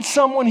 seeking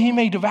someone he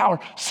may devour,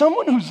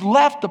 someone who's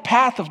left the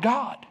path of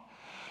God,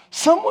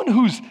 someone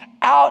who's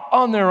out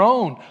on their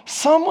own,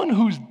 someone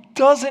who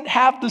doesn't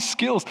have the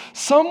skills,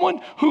 someone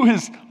who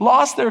has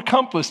lost their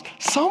compass,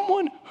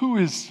 someone who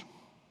is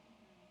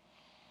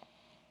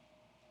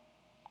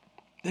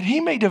that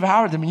he may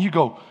devour them. And you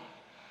go,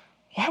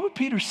 why would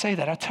Peter say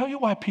that? I'll tell you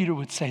why Peter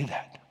would say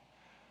that.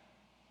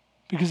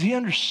 Because he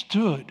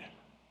understood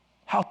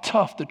how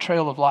tough the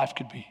trail of life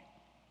could be.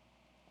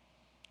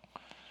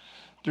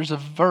 There's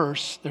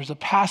a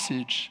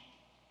passage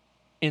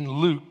in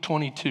Luke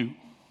 22,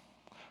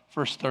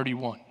 verse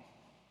 31,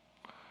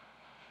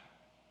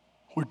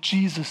 where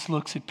Jesus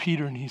looks at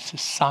Peter and he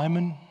says,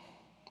 Simon,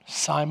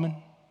 Simon,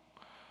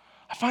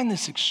 I find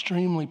this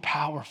extremely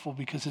powerful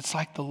because it's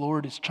like the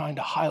Lord is trying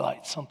to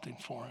highlight something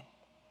for him.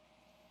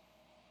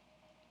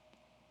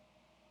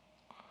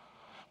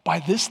 By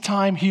this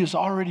time, he has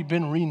already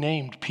been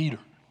renamed Peter.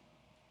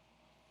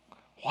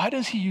 Why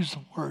does he use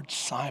the word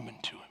Simon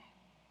to him?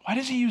 Why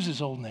does he use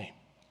his old name?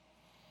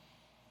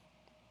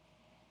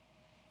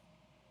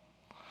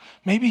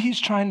 Maybe he's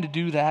trying to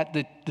do that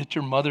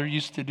your mother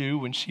used to do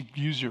when she'd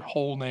use your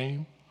whole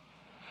name.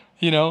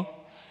 You know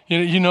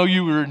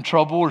you were in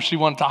trouble or she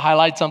wanted to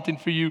highlight something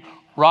for you.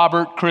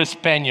 Robert Chris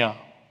Pena.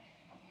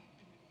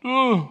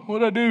 Oh,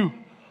 what'd I do?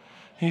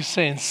 He's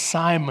saying,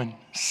 Simon,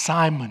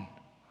 Simon,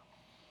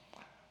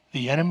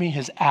 the enemy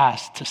has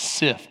asked to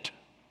sift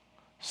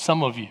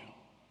some of you.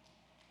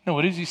 No,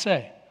 what does he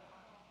say?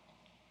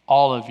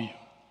 All of you.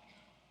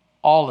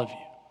 All of you.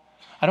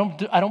 I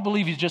don't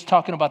believe he's just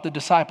talking about the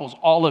disciples,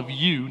 all of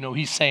you. No,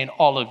 he's saying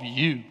all of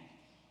you.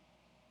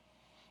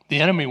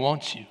 The enemy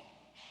wants you.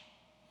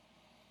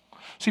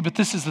 See, but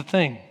this is the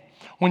thing.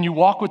 When you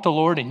walk with the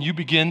Lord and you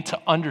begin to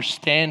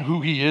understand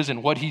who he is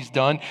and what he's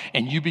done,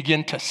 and you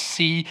begin to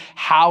see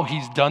how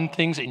he's done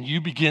things, and you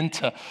begin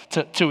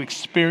to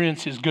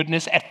experience his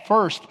goodness, at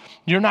first,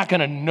 you're not going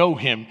to know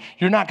him.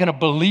 You're not going to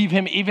believe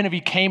him, even if he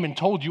came and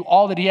told you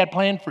all that he had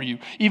planned for you.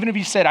 Even if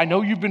he said, I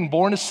know you've been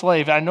born a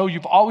slave. I know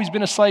you've always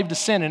been a slave to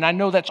sin, and I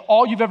know that's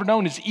all you've ever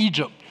known is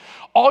Egypt.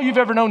 All you've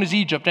ever known is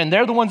Egypt, and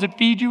they're the ones that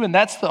feed you, and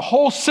that's the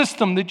whole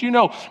system that you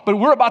know. But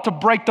we're about to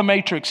break the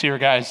matrix here,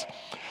 guys.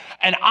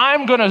 And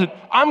I'm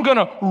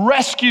gonna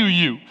rescue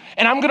you.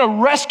 And I'm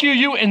gonna rescue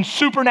you in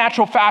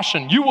supernatural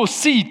fashion. You will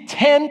see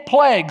 10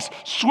 plagues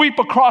sweep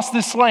across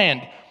this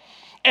land.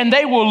 And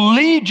they will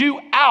lead you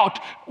out.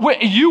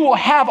 You will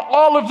have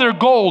all of their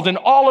gold and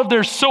all of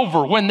their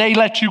silver when they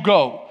let you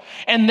go.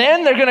 And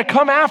then they're going to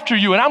come after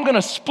you, and I'm going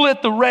to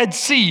split the Red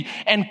Sea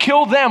and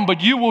kill them, but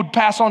you will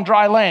pass on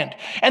dry land.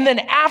 And then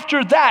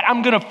after that,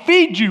 I'm going to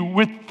feed you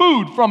with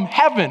food from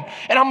heaven,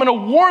 and I'm going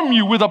to warm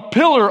you with a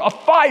pillar of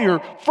fire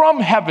from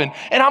heaven,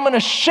 and I'm going to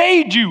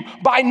shade you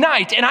by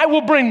night, and I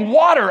will bring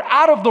water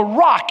out of the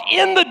rock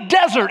in the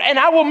desert, and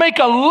I will make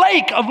a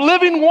lake of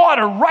living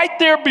water right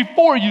there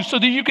before you so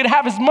that you can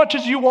have as much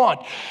as you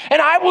want.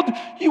 And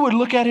you would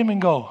look at him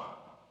and go,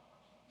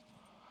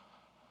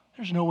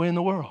 there's no way in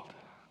the world.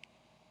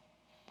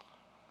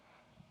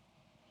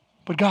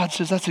 But God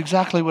says, that's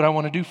exactly what I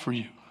want to do for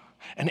you.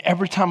 And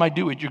every time I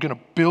do it, you're going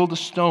to build a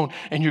stone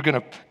and you're going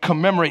to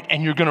commemorate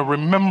and you're going to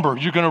remember.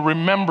 You're going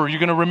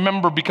to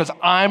remember because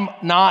I'm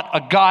not a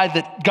God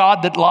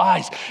that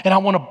lies. And I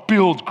want to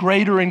build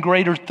greater and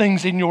greater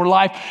things in your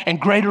life and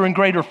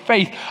greater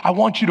faith. I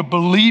want you to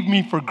believe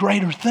me for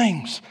greater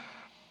things.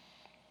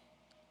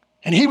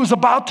 And he was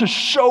about to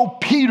show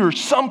Peter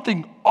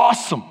something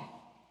awesome.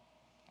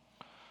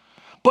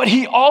 But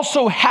he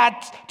also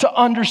had to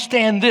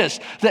understand this,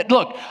 that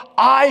look,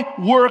 I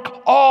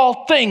work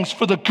all things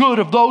for the good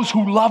of those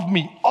who love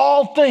me,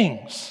 all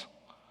things.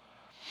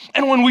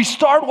 And when we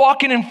start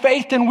walking in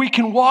faith, then we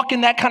can walk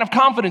in that kind of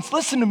confidence.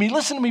 Listen to me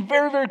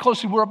very, very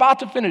closely. We're about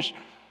to finish.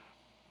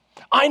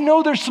 I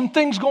know there's some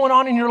things going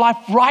on in your life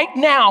right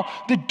now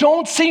that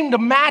don't seem to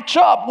match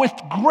up with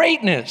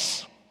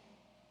greatness.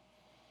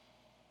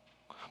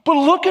 But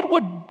look at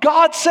what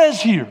God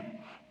says here.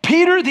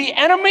 Peter, the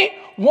enemy,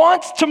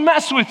 wants to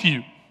mess with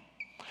you.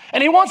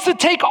 And he wants to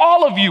take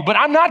all of you, but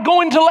I'm not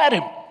going to let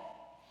him.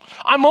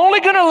 I'm only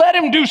going to let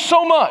him do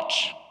so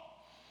much.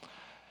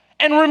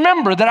 And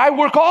remember that I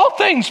work all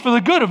things for the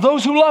good of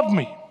those who love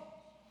me.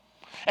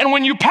 And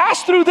when you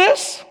pass through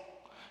this,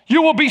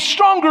 you will be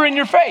stronger in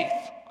your faith.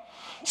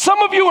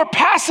 Some of you are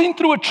passing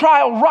through a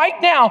trial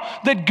right now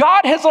that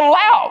God has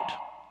allowed.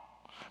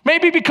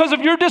 Maybe because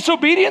of your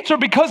disobedience or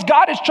because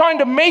God is trying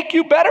to make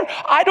you better.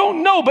 I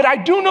don't know, but I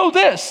do know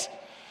this.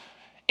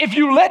 If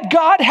you let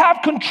God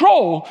have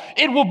control,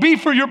 it will be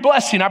for your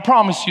blessing. I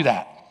promise you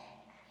that.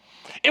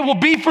 It will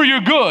be for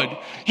your good.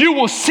 You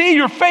will see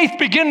your faith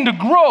begin to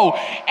grow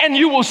and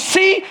you will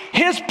see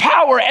his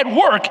power at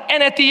work.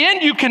 And at the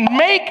end, you can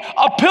make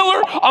a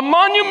pillar, a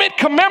monument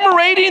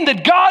commemorating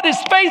that God is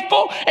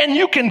faithful, and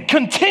you can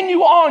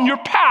continue on your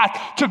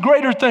path to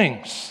greater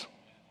things.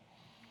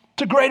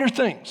 To greater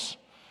things.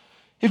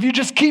 If you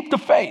just keep the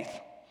faith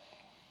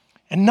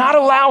and not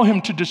allow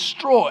him to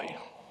destroy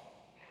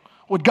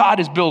what God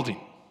is building.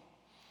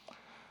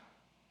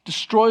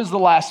 Destroy is the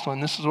last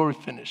one. This is where we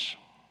finish.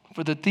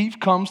 For the thief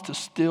comes to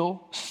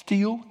steal,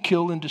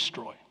 kill, and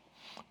destroy.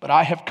 But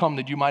I have come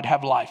that you might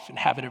have life and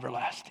have it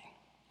everlasting.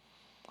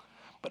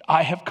 But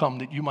I have come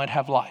that you might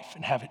have life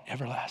and have it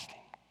everlasting.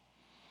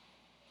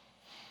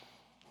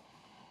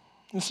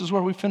 This is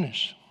where we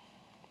finish.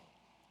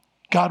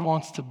 God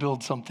wants to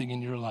build something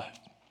in your life,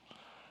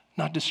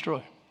 not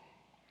destroy.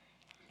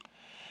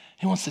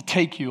 He wants to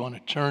take you on a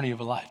journey of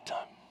a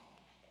lifetime.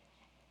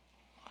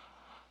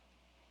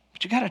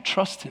 But you got to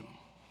trust him.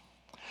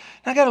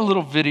 And I got a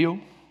little video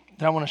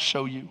that I want to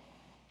show you.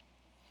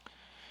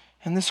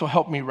 And this will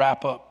help me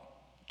wrap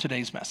up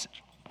today's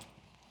message.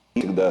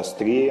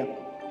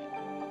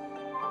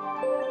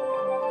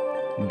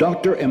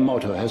 Dr.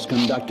 Emoto has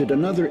conducted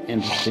another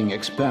interesting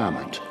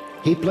experiment.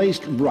 He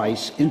placed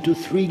rice into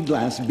 3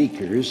 glass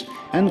beakers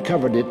and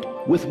covered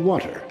it with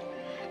water.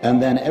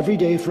 And then every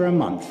day for a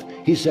month,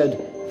 he said,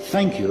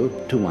 "Thank you"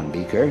 to one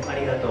beaker,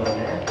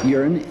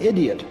 "You're an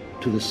idiot"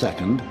 to the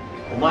second,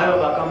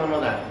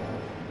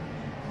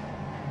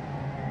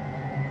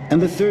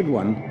 and the third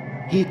one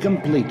he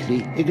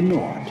completely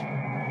ignored.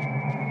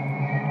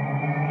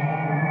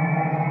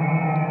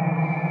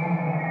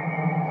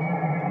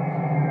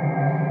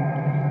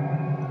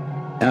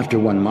 After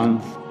 1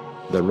 month,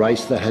 the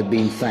rice that had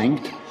been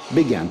thanked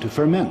began to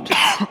ferment,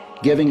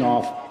 giving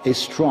off a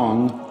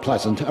strong,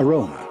 pleasant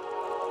aroma.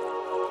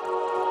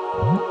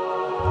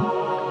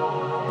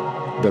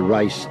 The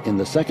rice in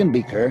the second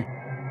beaker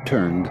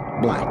turned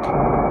black.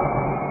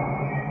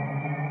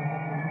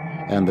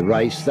 And the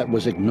rice that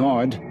was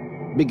ignored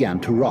began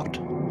to rot.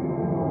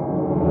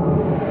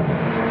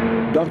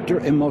 Dr.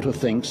 Emoto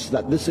thinks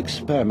that this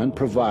experiment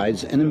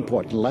provides an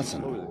important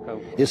lesson,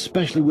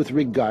 especially with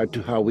regard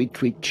to how we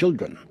treat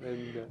children.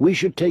 We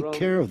should take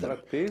care of them,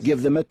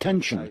 give them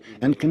attention,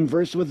 and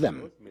converse with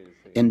them.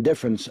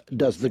 Indifference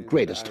does the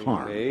greatest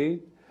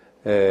harm.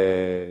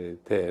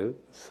 Tell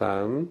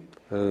some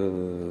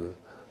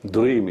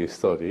dreamy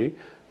story,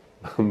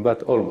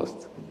 but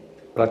almost.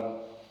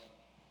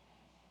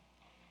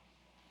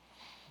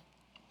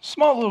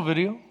 Small little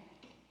video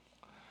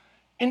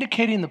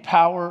indicating the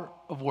power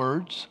of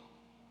words.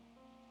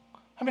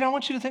 I mean, I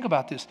want you to think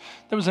about this.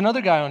 There was another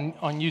guy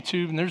on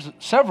YouTube, and there's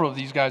several of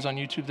these guys on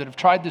YouTube that have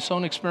tried this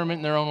own experiment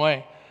in their own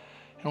way.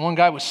 And one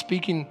guy was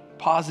speaking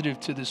positive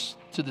to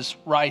this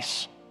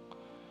rice.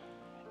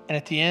 And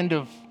at the end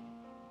of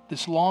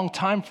this long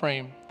time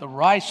frame, the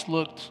rice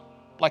looked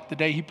like the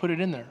day he put it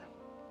in there.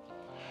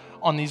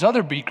 On these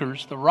other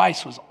beakers, the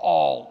rice was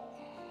all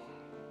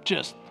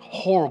just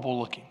horrible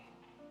looking.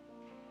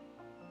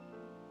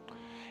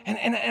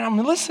 And I'm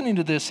listening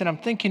to this and I'm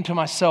thinking to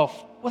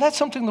myself, well, that's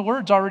something the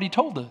Word's already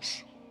told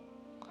us.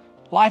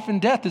 Life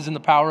and death is in the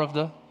power of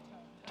the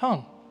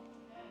tongue.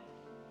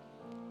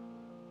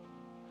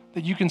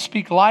 That you can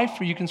speak life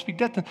or you can speak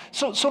death.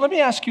 So let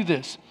me ask you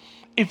this.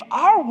 If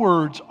our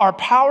words are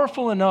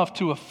powerful enough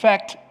to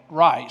affect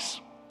rice,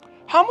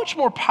 how much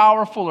more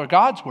powerful are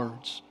God's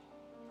words?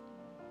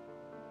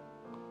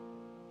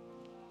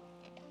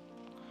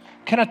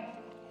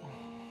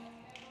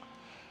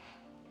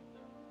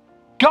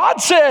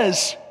 God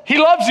says He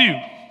loves you.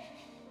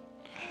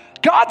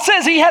 God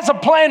says He has a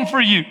plan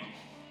for you.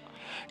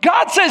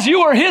 God says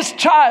you are His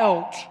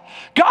child.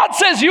 God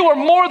says you are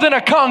more than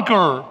a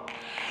conqueror.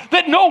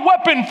 That no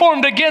weapon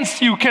formed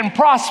against you can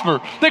prosper.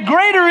 That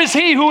greater is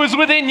He who is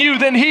within you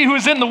than he who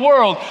is in the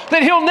world.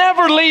 That He'll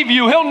never leave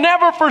you. He'll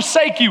never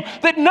forsake you.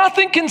 That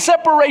nothing can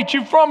separate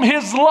you from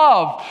His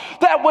love.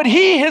 That what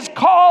He has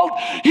called,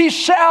 He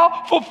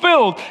shall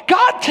fulfill.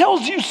 God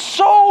tells you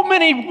so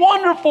many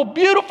wonderful,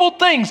 beautiful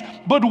things,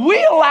 but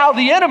we allow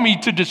the enemy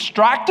to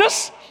distract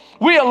us.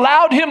 We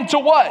allowed him to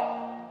what?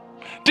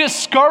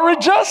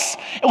 Discourage us.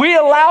 We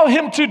allow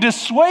him to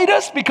dissuade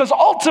us because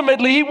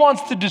ultimately he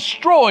wants to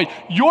destroy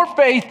your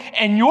faith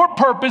and your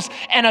purpose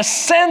and a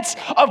sense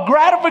of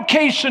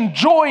gratification,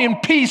 joy,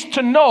 and peace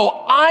to know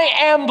I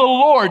am the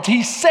Lord's.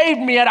 He saved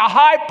me at a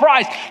high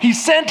price. He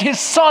sent His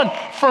Son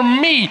for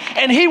me,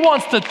 and He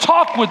wants to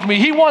talk with me.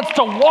 He wants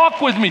to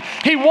walk with me.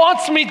 He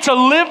wants me to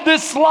live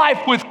this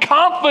life with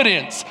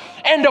confidence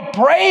and to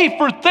pray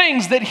for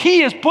things that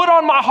He has put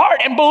on my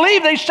heart and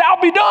believe they shall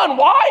be done.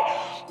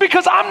 Why?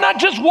 Because I'm not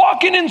just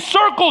walking in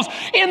circles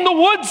in the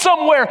woods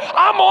somewhere.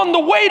 I'm on the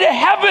way to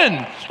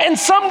heaven. And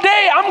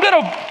someday I'm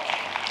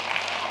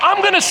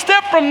gonna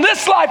step from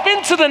this life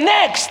into the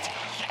next.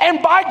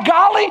 And by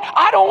golly,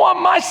 I don't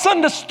want my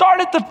son to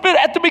start at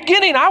the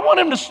beginning. I want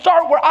him to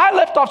start where I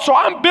left off. So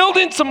I'm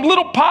building some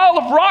little pile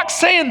of rocks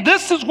saying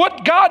this is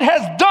what God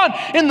has done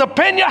in the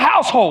Pena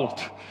household.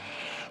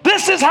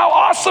 This is how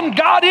awesome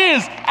God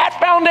is at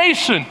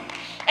Foundation.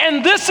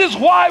 And this is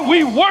why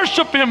we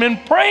worship Him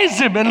and praise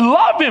Him and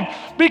love Him,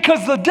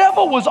 because the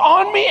devil was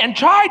on me and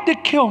tried to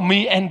kill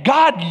me, and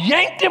God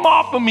yanked him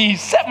off of me. He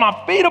set my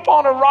feet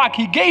upon a rock.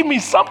 He gave me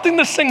something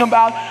to sing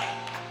about.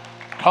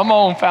 Come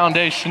on,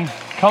 Foundation.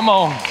 Come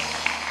on.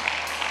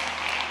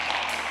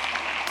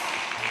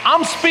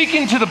 I'm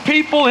speaking to the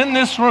people in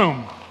this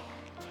room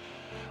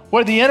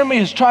where the enemy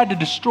has tried to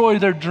destroy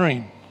their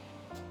dream,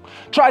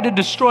 tried to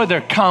destroy their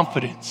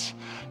confidence,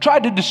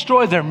 tried to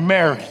destroy their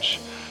marriage,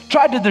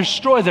 tried to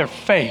destroy their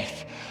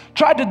faith,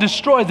 tried to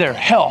destroy their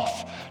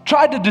health,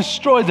 tried to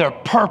destroy their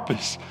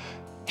purpose.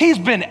 He's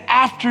been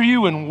after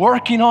you and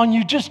working on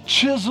you, just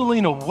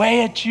chiseling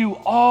away at you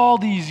all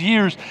these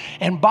years.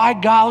 And by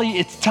golly,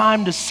 it's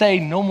time to say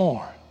no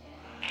more.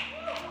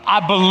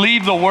 I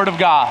believe the Word of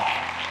God.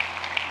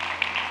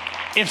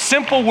 If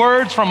simple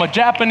words from a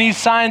Japanese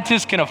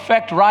scientist can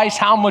affect rice,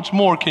 how much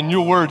more can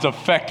your words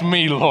affect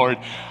me, Lord?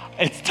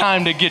 It's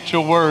time to get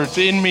your words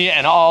in me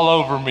and all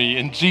over me.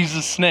 In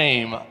Jesus'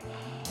 name,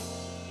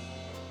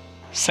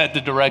 set the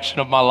direction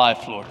of my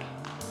life, Lord.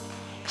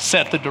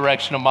 Set the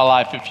direction of my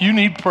life. If you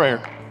need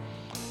prayer,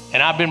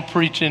 and I've been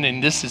preaching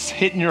and this is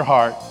hitting your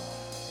heart,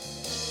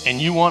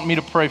 and you want me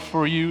to pray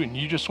for you, and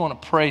you just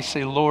want to pray,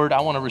 say, Lord,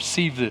 I want to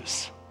receive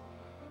this.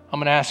 I'm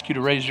going to ask you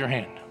to raise your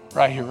hand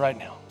right here, right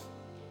now.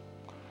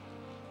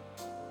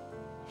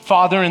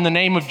 Father, in the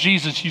name of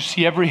Jesus, you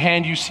see every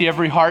hand, you see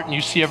every heart, and you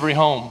see every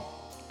home.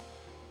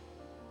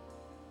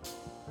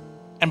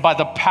 And by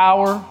the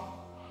power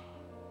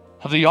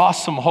of the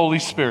awesome Holy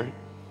Spirit,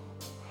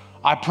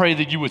 I pray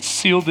that you would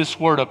seal this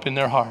word up in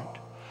their heart.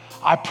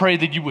 I pray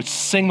that you would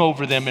sing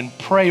over them and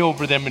pray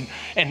over them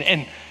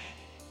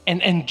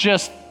and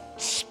just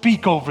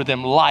speak over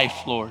them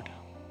life, Lord.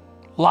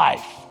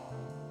 Life.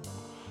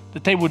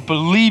 That they would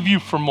believe you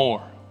for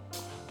more.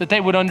 That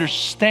they would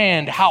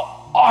understand how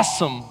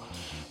awesome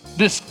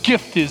this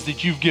gift is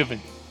that you've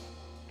given.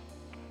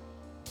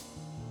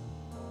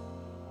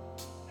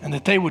 And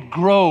that they would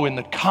grow in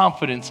the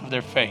confidence of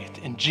their faith.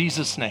 In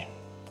Jesus' name,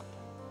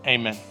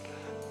 amen.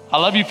 I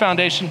love you,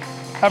 Foundation.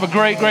 Have a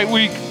great, great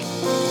week.